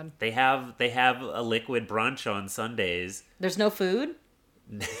 God. They have a liquid brunch on Sundays. There's no food?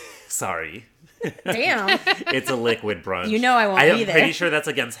 Sorry, Damn. it's a liquid brunch. You know I won't I'm be there. pretty sure that's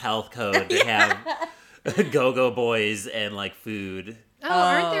against health code to have go-go boys and like food.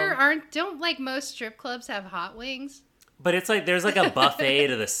 Don't like most strip clubs have hot wings? But it's like there's like a buffet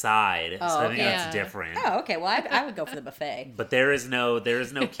to the side, so I think okay. that's Yeah. different. Oh, okay. Well, I would go for the buffet. But there is no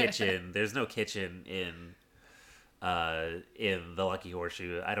kitchen. There's no kitchen in the Lucky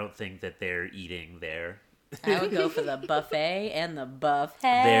Horseshoe. I don't think that they're eating there. I would go for the buffet and the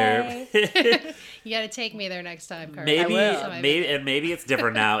buffet. They're You got to take me there next time, Carl. maybe will. maybe it's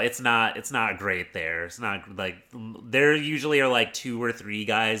different now. It's not great there. It's not like there usually are like 2 or 3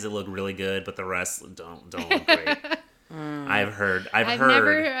 guys that look really good, but the rest don't look great. I've heard.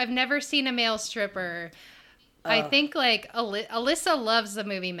 I've never seen a male stripper. I think like Alyssa loves the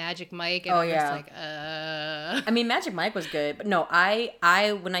movie Magic Mike, and Oh, I'm yeah. just like, I mean, Magic Mike was good, but no, I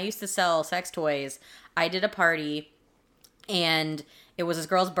when I used to sell sex toys, I did a party, and it was this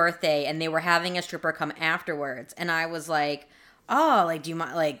girl's birthday, and they were having a stripper come afterwards, and I was like, "Oh, like, do you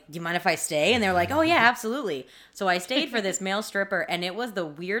mind if I stay?" And they were like, "Oh yeah, absolutely." So I stayed for this male stripper, and it was the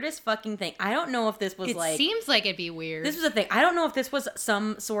weirdest fucking thing. I don't know if this was it like. seems like it'd be weird. This was the thing. I don't know if this was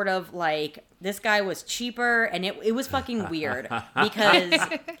some sort of like this guy was cheaper, and it was fucking weird because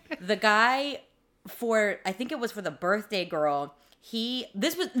the guy I think it was for the birthday girl.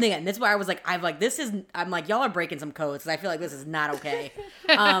 This is where I was like, I'm like, y'all are breaking some codes because I feel like this is not okay.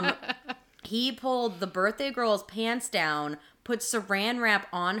 He pulled the birthday girl's pants down, put saran wrap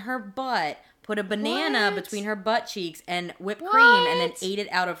on her butt, put a banana What? between her butt cheeks, and whipped cream, and then What? ate it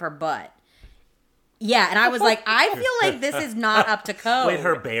out of her butt. Yeah, and I was like, I feel like this is not up to code. Wait,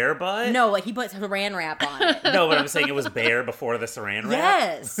 her bare butt? No, like he put saran wrap on it. No, but I'm saying it was bare before the saran wrap.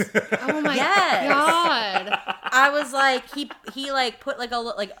 Yes. oh my Yes. god! I was like, he like put like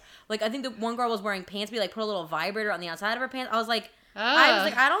I think the one girl was wearing pants, but he like put a little vibrator on the outside of her pants. I was like,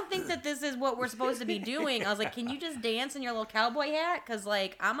 I don't think that this is what we're supposed to be doing. I was like, can you just dance in your little cowboy hat? Because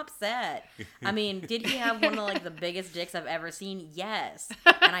like I'm upset. I mean, did he have one of like the biggest dicks I've ever seen? Yes.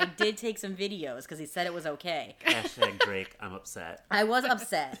 And I did take some videos because he said it was okay. Hashtag Drake, I'm upset. I was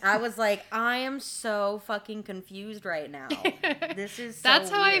upset. I was like, I am so fucking confused right now. This is so That's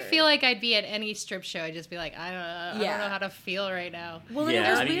how I weird. feel like I'd be at any strip show. I'd just be like, I don't Yeah. know how to feel right now. Well, then Yeah,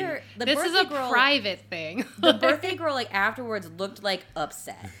 it was I mean, weird. The This is birthday a girl, private thing. The birthday girl, like afterwards, looked like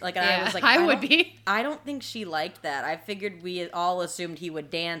upset. Like I Yeah, was like, I would don't- be. I don't think she liked that. I figured we all assumed he would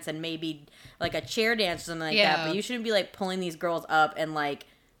dance and maybe like a chair dance or something like that. Yeah. But you shouldn't be like pulling these girls up and like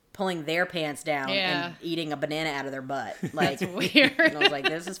pulling their pants down Yeah. and eating a banana out of their butt. Like That's weird. And I was like,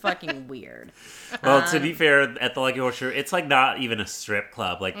 this is fucking weird. Well, to be fair, at the Lucky Horseshoe, it's like not even a strip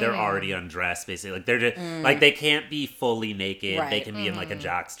club. Like they're already undressed, basically. Like they're just like they can't be fully naked. They Right. can be in like a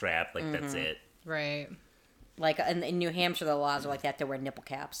jock strap. Like that's it. Right. Like in New Hampshire, the laws are like they have to wear nipple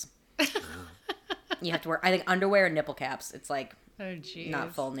caps. You have to wear, I think, underwear and nipple caps. It's like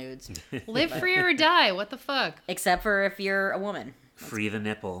not full nudes. Live free or die. What the fuck? Except for if you're a woman. Free the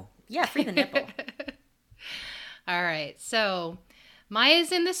nipple. Yeah, free the nipple. All right, so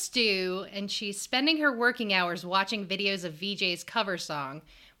Maya's in the stew, and she's spending her working hours watching videos of VJ's cover song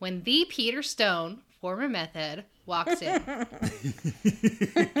when the Peter Stone, former meth head, walks in.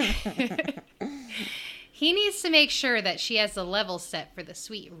 He needs to make sure that she has the level set for the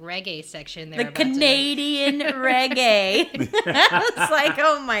sweet reggae section there. The Canadian reggae. It's like,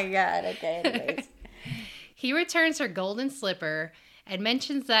 oh my God. Okay, anyways. He returns her golden slipper and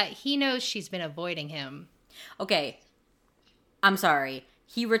mentions that he knows she's been avoiding him. Okay, I'm sorry.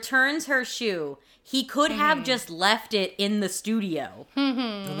 He returns her shoe. He could have just left it in the studio. Well,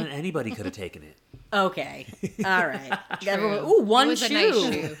 then anybody could have taken it. Okay, all right. True. Ooh, one It was shoe. a nice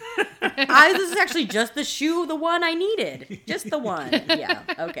shoe. This is actually just the shoe, the one I needed. Just the one. Yeah,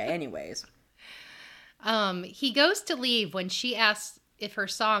 okay, anyways. He goes to leave when she asks if her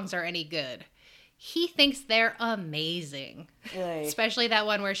songs are any good. He thinks they're amazing. Right. Especially that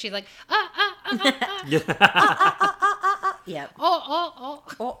one where she's like, Yeah. oh.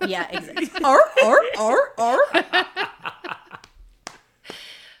 Oh, yeah, exactly.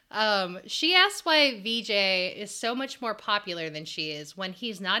 She asks why VJ is so much more popular than she is when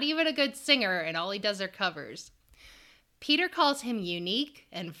he's not even a good singer and all he does are covers. Peter calls him unique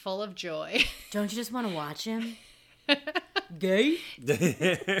and full of joy. Don't you just want to watch him? Gay?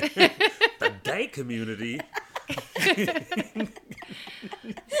 The gay community.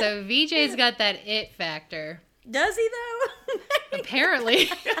 So VJ's got that it factor. Does he, though? Apparently.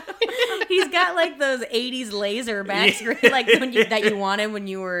 He's got, like, those 80s laser back screen, like, that you wanted when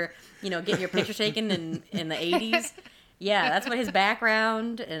you were, getting your picture taken in the 80s. Yeah, that's what his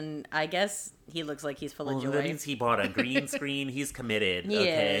background, and I guess he looks like he's full of joy. That means he bought a green screen. He's committed. Yeah.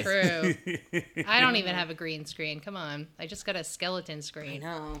 Okay. True. I don't even have a green screen. Come on. I just got a skeleton I screen.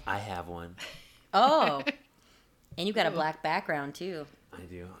 know. I have one. Oh. And you've got a black background, too. I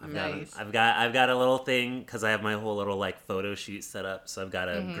do. Nice. I've got a little thing because I have my whole little like photo shoot set up. So I've got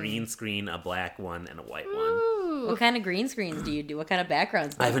a green screen, a black one, and a white one. Ooh. What kind of green screens do you do? What kind of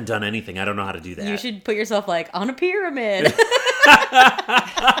backgrounds do I you haven't done anything. I don't know how to do that. You should put yourself, like, on a pyramid.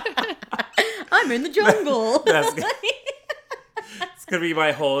 I'm in the jungle. It's gonna be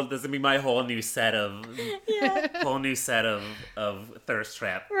my whole. This is gonna be my whole new set of of thirst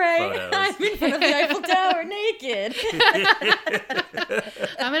trap photos. I'm in front of the Eiffel Tower naked.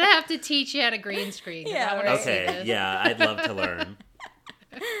 I'm going to have to teach you how to green screen. Yeah, I wanna see Okay, this. yeah, I'd love to learn.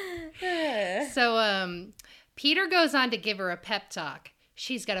 So, Peter goes on to give her a pep talk.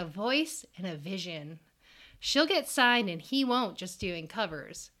 She's got a voice and a vision. She'll get signed and he won't, just doing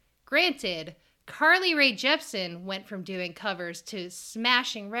covers. Granted, Carly Rae Jepsen went from doing covers to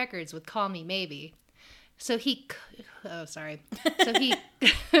smashing records with Call Me Maybe. So he... Oh, sorry. So he...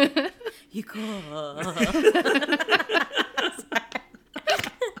 You cool.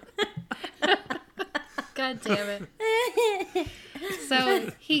 God damn it. So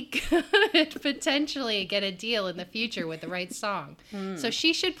he could potentially get a deal in the future with the right song. So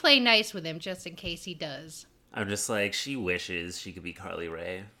she should play nice with him just in case he does. I'm just like, she wishes she could be Carly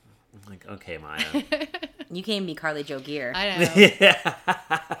Rae. I'm like, okay, Maya. You can't be Carly Joe Gear. I know. Yeah.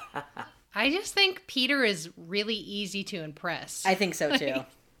 I just think Peter is really easy to impress. I think so, too.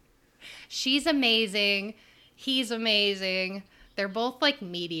 She's amazing. He's amazing. They're both, like,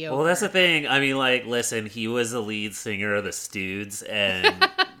 mediocre. Well, that's the thing. I mean, like, listen, he was the lead singer of the Stoods, and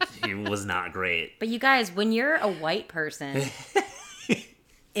he was not great. But you guys, when you're a white person,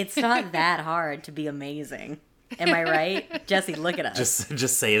 it's not that hard to be amazing. Am I right? Jesse, look at us.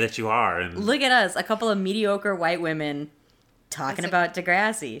 Just say that you are. And Look at us, a couple of mediocre white women talking about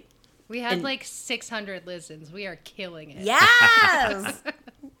Degrassi. We had, like, 600 listens. We are killing it. Yes!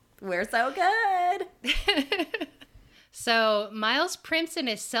 We're so good. So, Miles prints in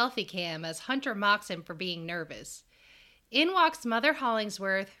his selfie cam as Hunter mocks him for being nervous. In walks Mother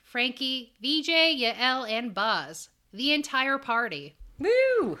Hollingsworth, Frankie, VJ, Yael, and Boz. The entire party.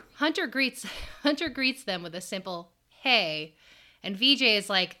 Woo! Hunter greets them with a simple, hey. And VJ is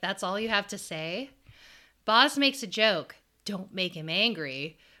like, that's all you have to say? Boz makes a joke, don't make him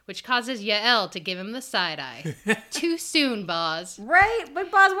angry, which causes Yael to give him the side eye. Too soon, Boz. Right? But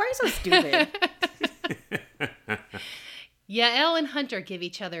Boz, why are you so stupid? Yael and Hunter give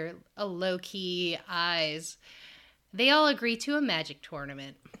each other a low-key eyes. They all agree to a magic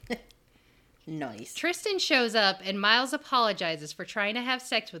tournament. Nice. Tristan shows up and Miles apologizes for trying to have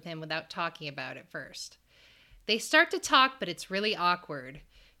sex with him without talking about it first. They start to talk, but it's really awkward.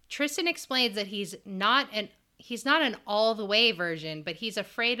 Tristan explains that he's not he's not an all the way version, but he's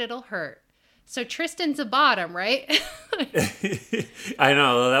afraid it'll hurt. So Tristan's a bottom, right? I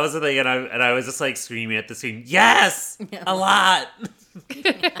know, that was the thing, and I was just like screaming at the screen, yes, a lot.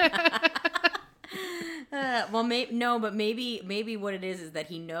 Well, maybe what it is that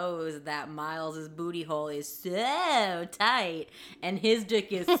he knows that Miles's booty hole is so tight and his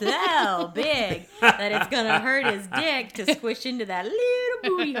dick is so big that it's gonna hurt his dick to squish into that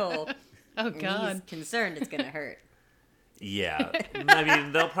little booty hole. Oh, And God. he's concerned it's gonna hurt. Yeah, I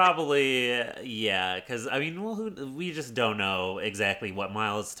mean, they'll probably, because, I mean, well, we just don't know exactly what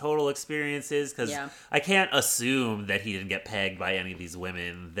Miles' total experience is, because I can't assume that he didn't get pegged by any of these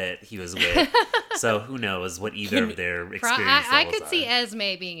women that he was with, so who knows what either of their experience I levels could see are. Esme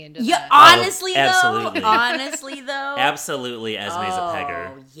being into Yeah, that. honestly, absolutely. though. Absolutely, Esme's a pegger.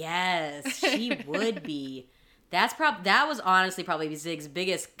 Oh, yes, she would be. That was honestly probably Zig's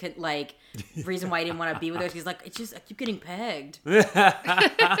biggest reason why he didn't want to be with her. He's like, it's just I keep getting pegged. And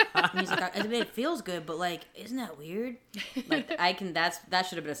he's like, I mean, it feels good, but like, isn't that weird? Like, that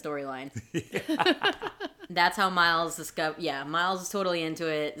should have been a storyline. That's how Miles discovered. Yeah, Miles is totally into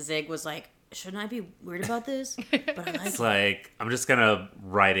it. Zig was like, shouldn't I be weird about this? But I like It's it. like, I'm just gonna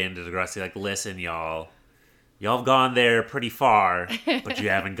write into Degrassi, like, listen, y'all have gone there pretty far, but you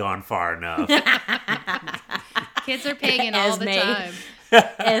haven't gone far enough. Kids are pagan all the Esme. time.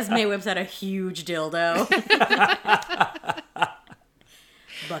 Esme whips out a huge dildo.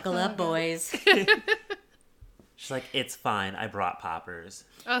 Buckle up, boys. She's like, it's fine, I brought poppers.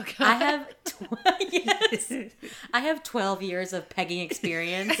 Oh, God. I have 12 years of pegging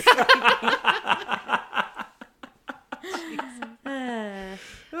experience.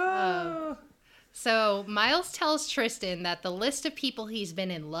 So Miles tells Tristan that the list of people he's been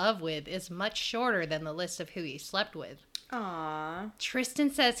in love with is much shorter than the list of who he slept with. Aww.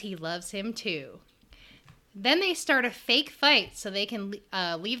 Tristan says he loves him too. Then they start a fake fight so they can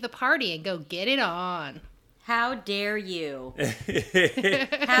leave the party and go get it on. How dare you?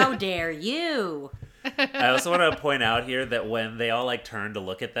 How dare you? I also want to point out here that when they all like turn to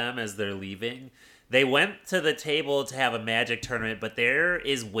look at them as they're leaving, they went to the table to have a magic tournament, but there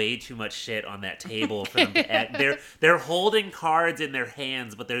is way too much shit on that table for them to act. They're holding cards in their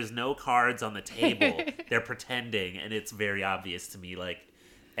hands, but there's no cards on the table. They're pretending, and it's very obvious to me, like,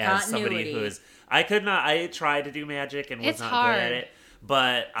 as somebody Continuity. who is... I tried to do magic and was It's not hard. good at it.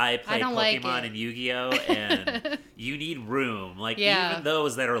 But I play don't like Pokemon it. and Yu-Gi-Oh! And you need room. Like, Yeah. even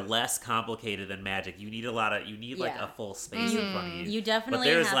those that are less complicated than Magic, you need like Yeah. a full space in front of you. You definitely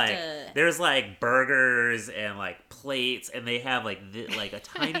But there's have like to... there's like burgers and like plates, and they have like like a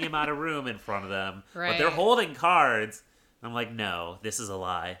tiny amount of room in front of them. But they're Right. holding cards. I'm like, no, this is a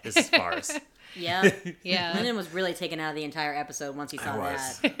lie. This is farce. Yeah. Yeah. Lyndon was really taken out of the entire episode once he saw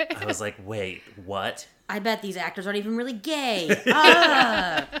that. I was like, wait, what? I bet these actors aren't even really gay.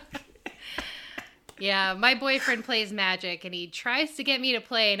 Ah! Yeah, my boyfriend plays Magic, and he tries to get me to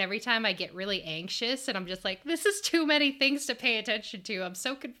play, and every time I get really anxious, and I'm just like, this is too many things to pay attention to. I'm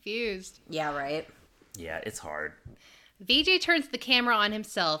so confused. Yeah, right. Yeah, it's hard. VJ turns the camera on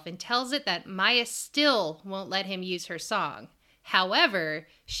himself and tells it that Maya still won't let him use her song. However,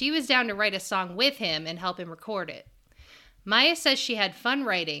 she was down to write a song with him and help him record it. Maya says she had fun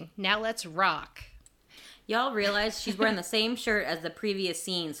writing. Now let's rock. Y'all realize she's wearing the same shirt as the previous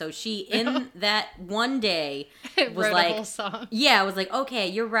scene, so she, in that one day, was Wrote like, a whole song. yeah, was like, okay,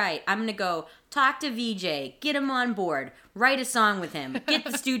 you're right. I'm gonna go talk to VJ, get him on board, write a song with him, get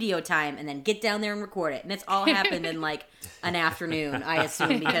the studio time, and then get down there and record it. And it's all happened in like an afternoon, I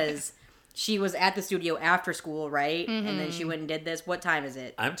assume, because she was at the studio after school, right? Mm-hmm. And then she went and did this. What time is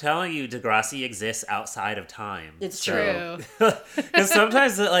it? I'm telling you, Degrassi exists outside of time. It's True. Because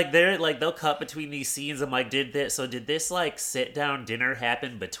sometimes like they'll cut between these scenes. I'm like, did this like sit down dinner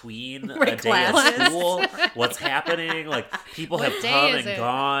happen between Right, a day of classes. school? What's happening? Like people What have day come is and it?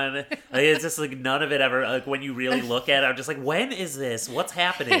 gone. Like, it's just like none of it ever. Like when you really look at it, I'm just like, when is this? What's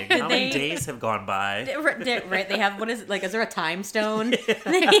happening? How many They- days have gone by? Right, they have, what is it, like, is there a time stone?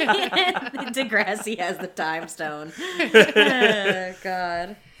 Degrassi has the time stone. Oh,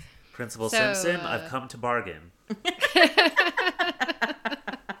 God. Principal So, Simpson, I've come to bargain.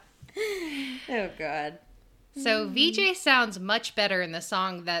 Oh, God. So VJ sounds much better in the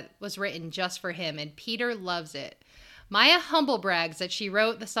song that was written just for him, and Peter loves it. Maya humble brags that she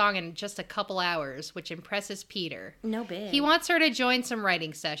wrote the song in just a couple hours, which impresses Peter. No big. He wants her to join some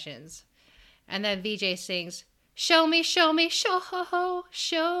writing sessions. And then VJ sings, show me, show me, show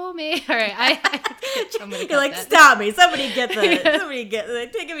me. All right, I'm gonna You're cut like, that. stop me. Somebody get the,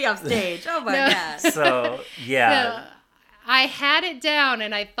 taking me off stage. Oh, my No. God. So yeah. I had it down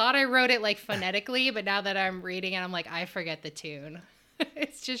and I thought I wrote it like phonetically, but now that I'm reading it, I'm like, I forget the tune.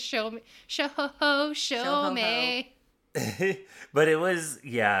 It's just show me. But it was,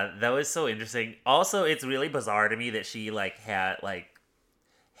 yeah, that was so interesting. Also, it's really bizarre to me that she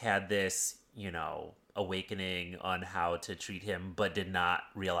had this, awakening on how to treat him, but did not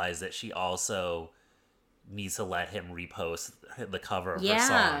realize that she also needs to let him repost the cover of her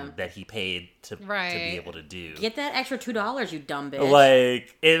song that he paid to be able to do. Get that extra $2, you dumb bitch.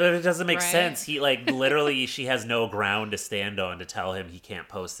 Like, it doesn't make sense. He, literally, she has no ground to stand on to tell him he can't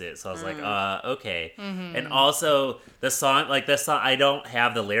post it. So I was like, okay. Mm-hmm. And also, the song, I don't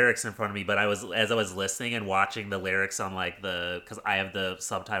have the lyrics in front of me, but as I was listening and watching the lyrics on, because I have the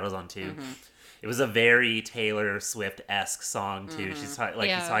subtitles on too, it was a very Taylor Swift-esque song too. She's he's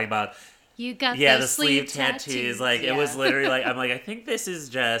talking about, you got the sleeve tattoos. It was literally I'm like, I think this is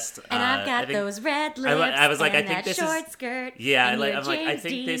just. And I've got those red lips. I was like, I think this short is skirt. Yeah, I'm like, I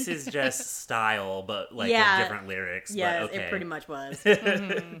think this is just style, but with different lyrics. Yeah, but okay. It pretty much was.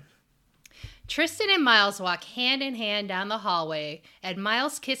 Tristan and Miles walk hand in hand down the hallway, and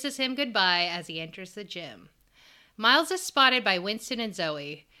Miles kisses him goodbye as he enters the gym. Miles is spotted by Winston and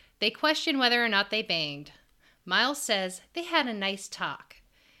Zoe. They question whether or not they banged. Miles says they had a nice talk.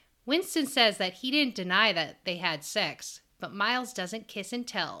 Winston says that he didn't deny that they had sex, but Miles doesn't kiss and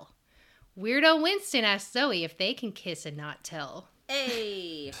tell. Weirdo Winston asks Zoe if they can kiss and not tell.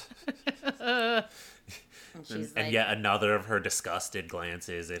 Hey! And yet another of her disgusted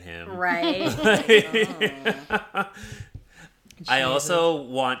glances at him. Right. I also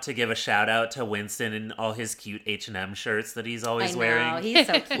want to give a shout out to Winston and all his cute H&M shirts that he's always wearing. He's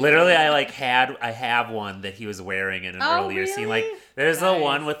so cute. Literally, I have one that he was wearing in an earlier scene. There's the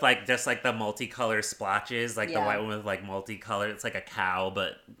one with just the multicolor splotches, the white one with multicolored. It's like a cow,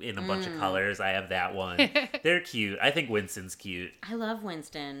 but in a bunch of colors. I have that one. They're cute. I think Winston's cute. I love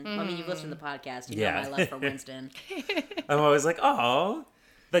Winston. I mean, you've listened to the podcast. You know my love for Winston. I'm always like, oh.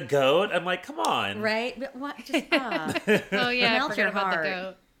 The goat? I'm like, come on. Right? But what? Just, oh, yeah, melt I forgot your about heart. the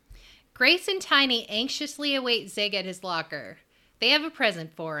goat. Grace and Tiny anxiously await Zig at his locker. They have a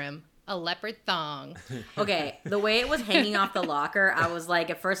present for him. A leopard thong. Okay, the way it was hanging off the locker, I was like,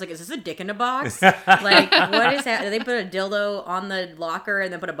 at first, is this a dick in a box? What is that? Did they put a dildo on the locker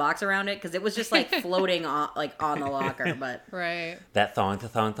and then put a box around it? Because it was just, floating on the locker, but... Right. That thong.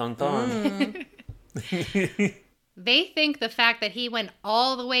 They think the fact that he went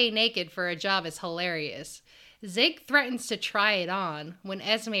all the way naked for a job is hilarious. Zig threatens to try it on when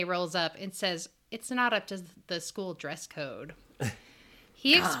Esme rolls up and says it's not up to the school dress code.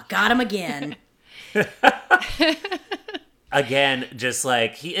 Got him again. Again, just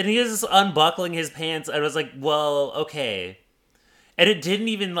he is unbuckling his pants. I was like, well, okay. And it didn't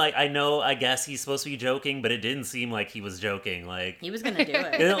even, I guess he's supposed to be joking, but it didn't seem like he was joking. He was going to do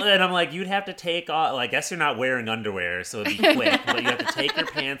it. And I'm like, you'd have to take off, I guess you're not wearing underwear, so it'd be quick, but you have to take your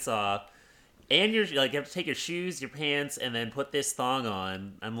pants off, and you have to take your shoes, your pants, and then put this thong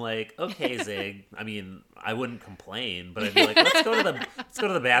on. I'm like, okay, Zig. I mean, I wouldn't complain, but I'd be like, let's go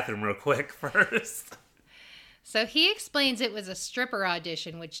to the bathroom real quick first. So he explains it was a stripper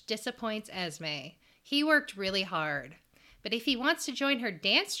audition, which disappoints Esme. He worked really hard. But if he wants to join her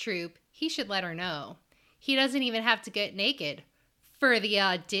dance troupe, he should let her know. He doesn't even have to get naked for the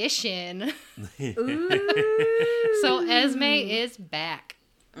audition. So Esme is back.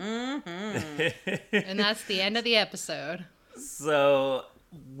 Mm-hmm. And that's the end of the episode. So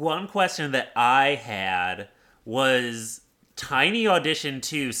one question that I had was, Tiny auditioned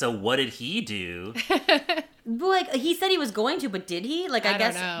too, so what did he do? He said he was going to, but did he? I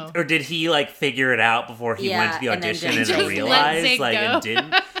guess. Don't know. Or did he figure it out before he went to the audition and realized and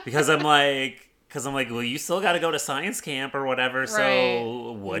didn't? Because I'm like, well, you still got to go to science camp or whatever.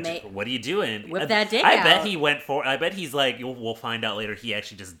 So what are you doing? Whip that dick I out. bet he went for. I bet he's like, we'll find out later. He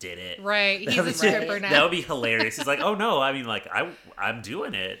actually just did it. Right. He's a stripper now. That would be hilarious. He's like, oh no, I mean, I'm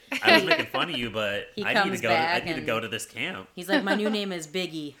doing it. I was making fun of you, but I need to go to this camp. He's like, my new name is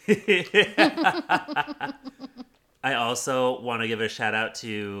Biggie. I also want to give a shout out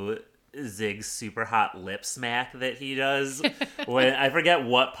to Zig's super hot lip smack that he does. When I forget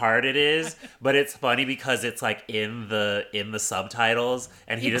what part it is, but it's funny because it's in the subtitles,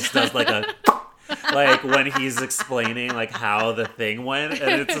 and he just does a when he's explaining how the thing went,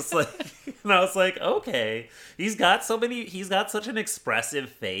 and it's just and I was like, okay, he's got such an expressive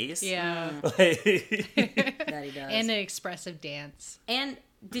face. Yeah. That he does. And an expressive dance. And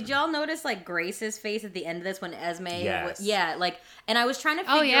did y'all notice Grace's face at the end of this when Esme? Yes. And I was trying to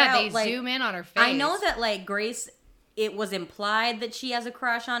figure out. They zoom in on her face. I know that Grace, it was implied that she has a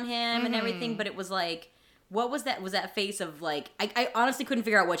crush on him and everything, but it was What was that? Was that face of like? I honestly couldn't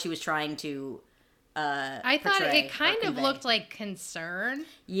figure out what she was trying to. I thought portray it kind or of convey. looked like concern.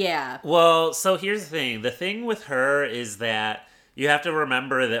 Yeah. Well, so here's the thing. The thing with her is that you have to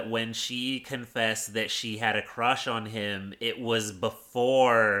remember that when she confessed that she had a crush on him, it was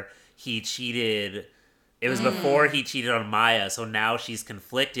before he cheated. It was before he cheated on Maya, so now she's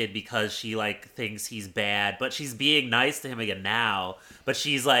conflicted because she, like, thinks he's bad, but she's being nice to him again now. But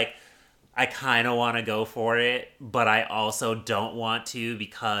she's like, I kind of want to go for it, but I also don't want to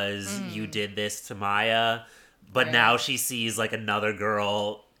because you did this to Maya. But Right. now she sees, like, another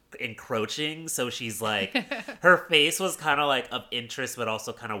girl encroaching, so she's like, her face was kind of like of interest, but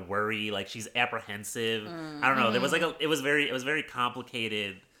also kind of worry, like she's apprehensive. I don't know. There was like it was very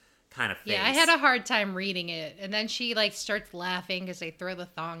complicated kind of face. Yeah, I had a hard time reading it. And then she like starts laughing because they throw the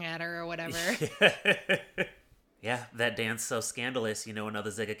thong at her or whatever. Yeah, that dance so scandalous. You know, another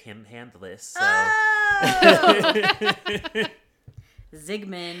Zigga can handle this. So.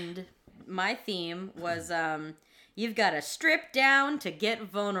 Zygmunt. My theme was you've got to strip down to get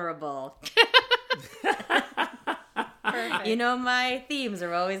vulnerable. Perfect. You know, my themes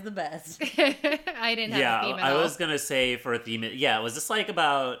are always the best. I didn't have a theme at I all. was gonna say for a theme, it was just like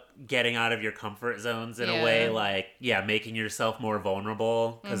about getting out of your comfort zones in a way, like making yourself more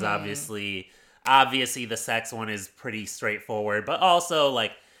vulnerable. Because obviously the sex one is pretty straightforward, but also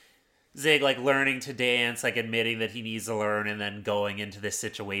like Zig, like learning to dance, like admitting that he needs to learn, and then going into this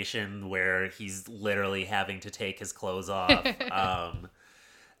situation where he's literally having to take his clothes off.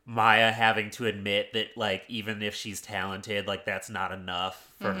 Maya having to admit that, like, even if she's talented, like, that's not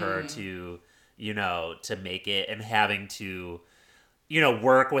enough for her to, you know, to make it, and having to, you know,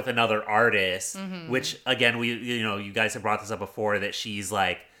 work with another artist, which, again, you guys have brought this up before, that she's,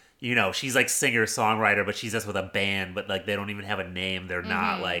 like, you know, she's, like, singer-songwriter, but she's just with a band, but, like, they don't even have a name. They're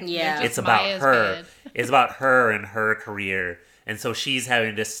not, like, Yeah. it's Just about Maya's her. band. It's about her and her career. And so she's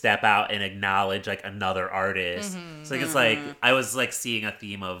having to step out and acknowledge, like, another artist. So it's like, I was, like, seeing a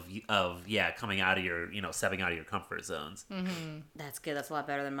theme of coming out of your, you know, stepping out of your comfort zones. That's good. That's a lot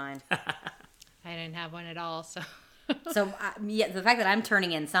better than mine. I didn't have one at all, so. So, the fact that I'm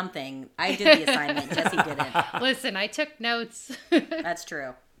turning in something, I did the assignment. Jesse didn't. Listen, I took notes. That's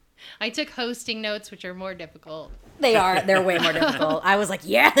true. I took hosting notes, which are more difficult. They are. They're way more difficult. I was like,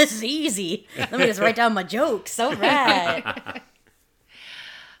 yeah, this is easy. Let me just write down my jokes. So rad.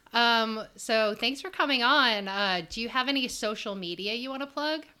 So thanks for coming on. Do you have any social media you want to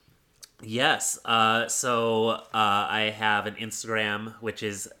plug? Yes. So I have an Instagram, which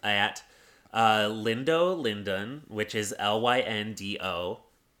is at Lindo Lyndon, which is LYNDO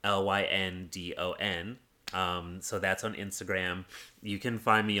LYNDON. So that's on Instagram. You can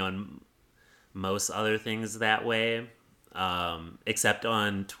find me on most other things that way, except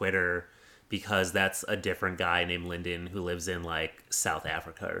on Twitter, because that's a different guy named Lyndon who lives in, like, South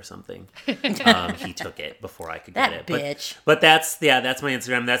Africa or something. He took it before I could get That it. bitch. But that's my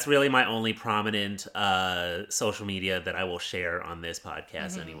Instagram. That's really my only prominent social media that I will share on this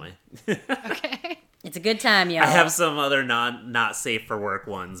podcast anyway. Okay. It's a good time, y'all. I have some other not safe for work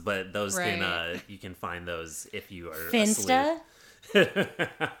ones, but those Right. can you can find those if you are Finsta? a sleuth.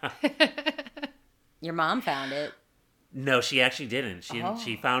 Your mom found it. No, she actually didn't.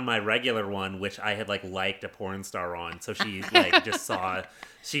 She found my regular one, which I had liked a porn star on. So she just saw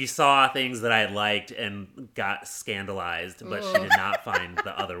things that I had liked and got scandalized, but she did not find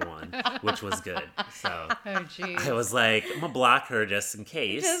the other one, which was good. So Oh, jeez. I was like, I'm gonna block her just in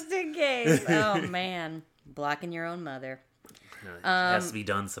case. Just in case. Oh, man. Blocking your own mother. It has to be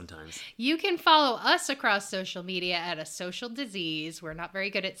done sometimes. You can follow us across social media at A Social Disease. We're not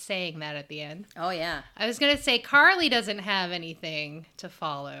very good at saying that at the end. Oh, yeah. I was going to say Carly doesn't have anything to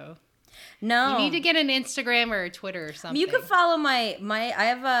follow. No. You need to get an Instagram or a Twitter or something. You can follow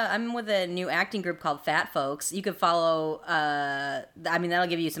I'm with a new acting group called Fat Folks. You could follow, that'll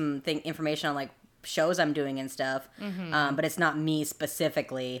give you some information on, like, shows I'm doing and stuff. But it's not me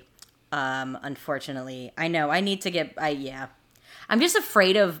specifically, unfortunately. I know, I need to get, I'm just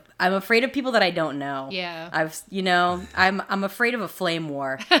afraid of people that I don't know. Yeah. I'm afraid of a flame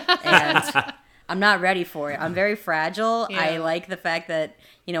war, and I'm not ready for it. I'm very fragile. Yeah. I like the fact that,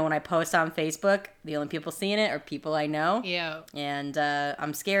 when I post on Facebook, the only people seeing it are people I know. Yeah. And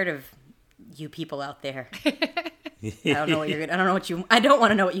I'm scared of you people out there. I don't know what I don't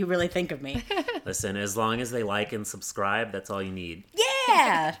want to know what you really think of me. Listen, as long as they like and subscribe, that's all you need.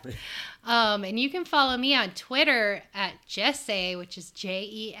 Yeah. And you can follow me on Twitter at Jessay, which is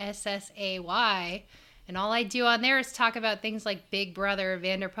Jessay. And all I do on there is talk about things like Big Brother,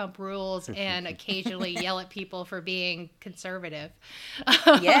 Vanderpump Rules, and occasionally yell at people for being conservative.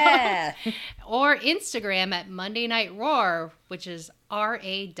 Yeah. Or Instagram at Monday Night Roar, which is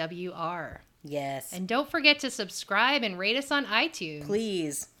RAWR. Yes. And don't forget to subscribe and rate us on iTunes.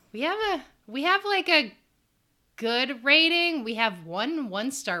 Please. We have like a good rating. We have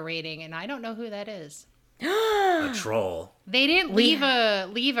one star rating, and I don't know who that is. A troll. They didn't leave a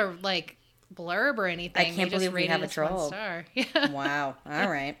like blurb or anything. I can't believe we have a troll. 1 star. Yeah. Wow. All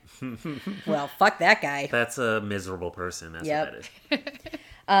right. Well, fuck that guy. That's a miserable person. That's what that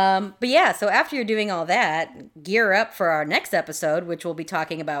is. But yeah, so after you're doing all that, gear up for our next episode, which we'll be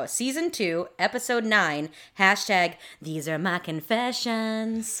talking about Season 2, Episode 9, hashtag These Are My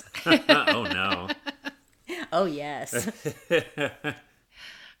Confessions. Oh, no. Oh, yes.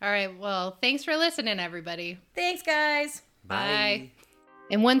 All right. Well, thanks for listening, everybody. Thanks, guys. Bye.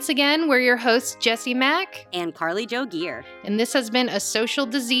 And once again, we're your hosts, Jesse Mack. And Carly Jo Gear. And this has been a Social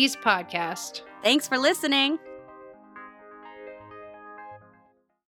Disease Podcast. Thanks for listening.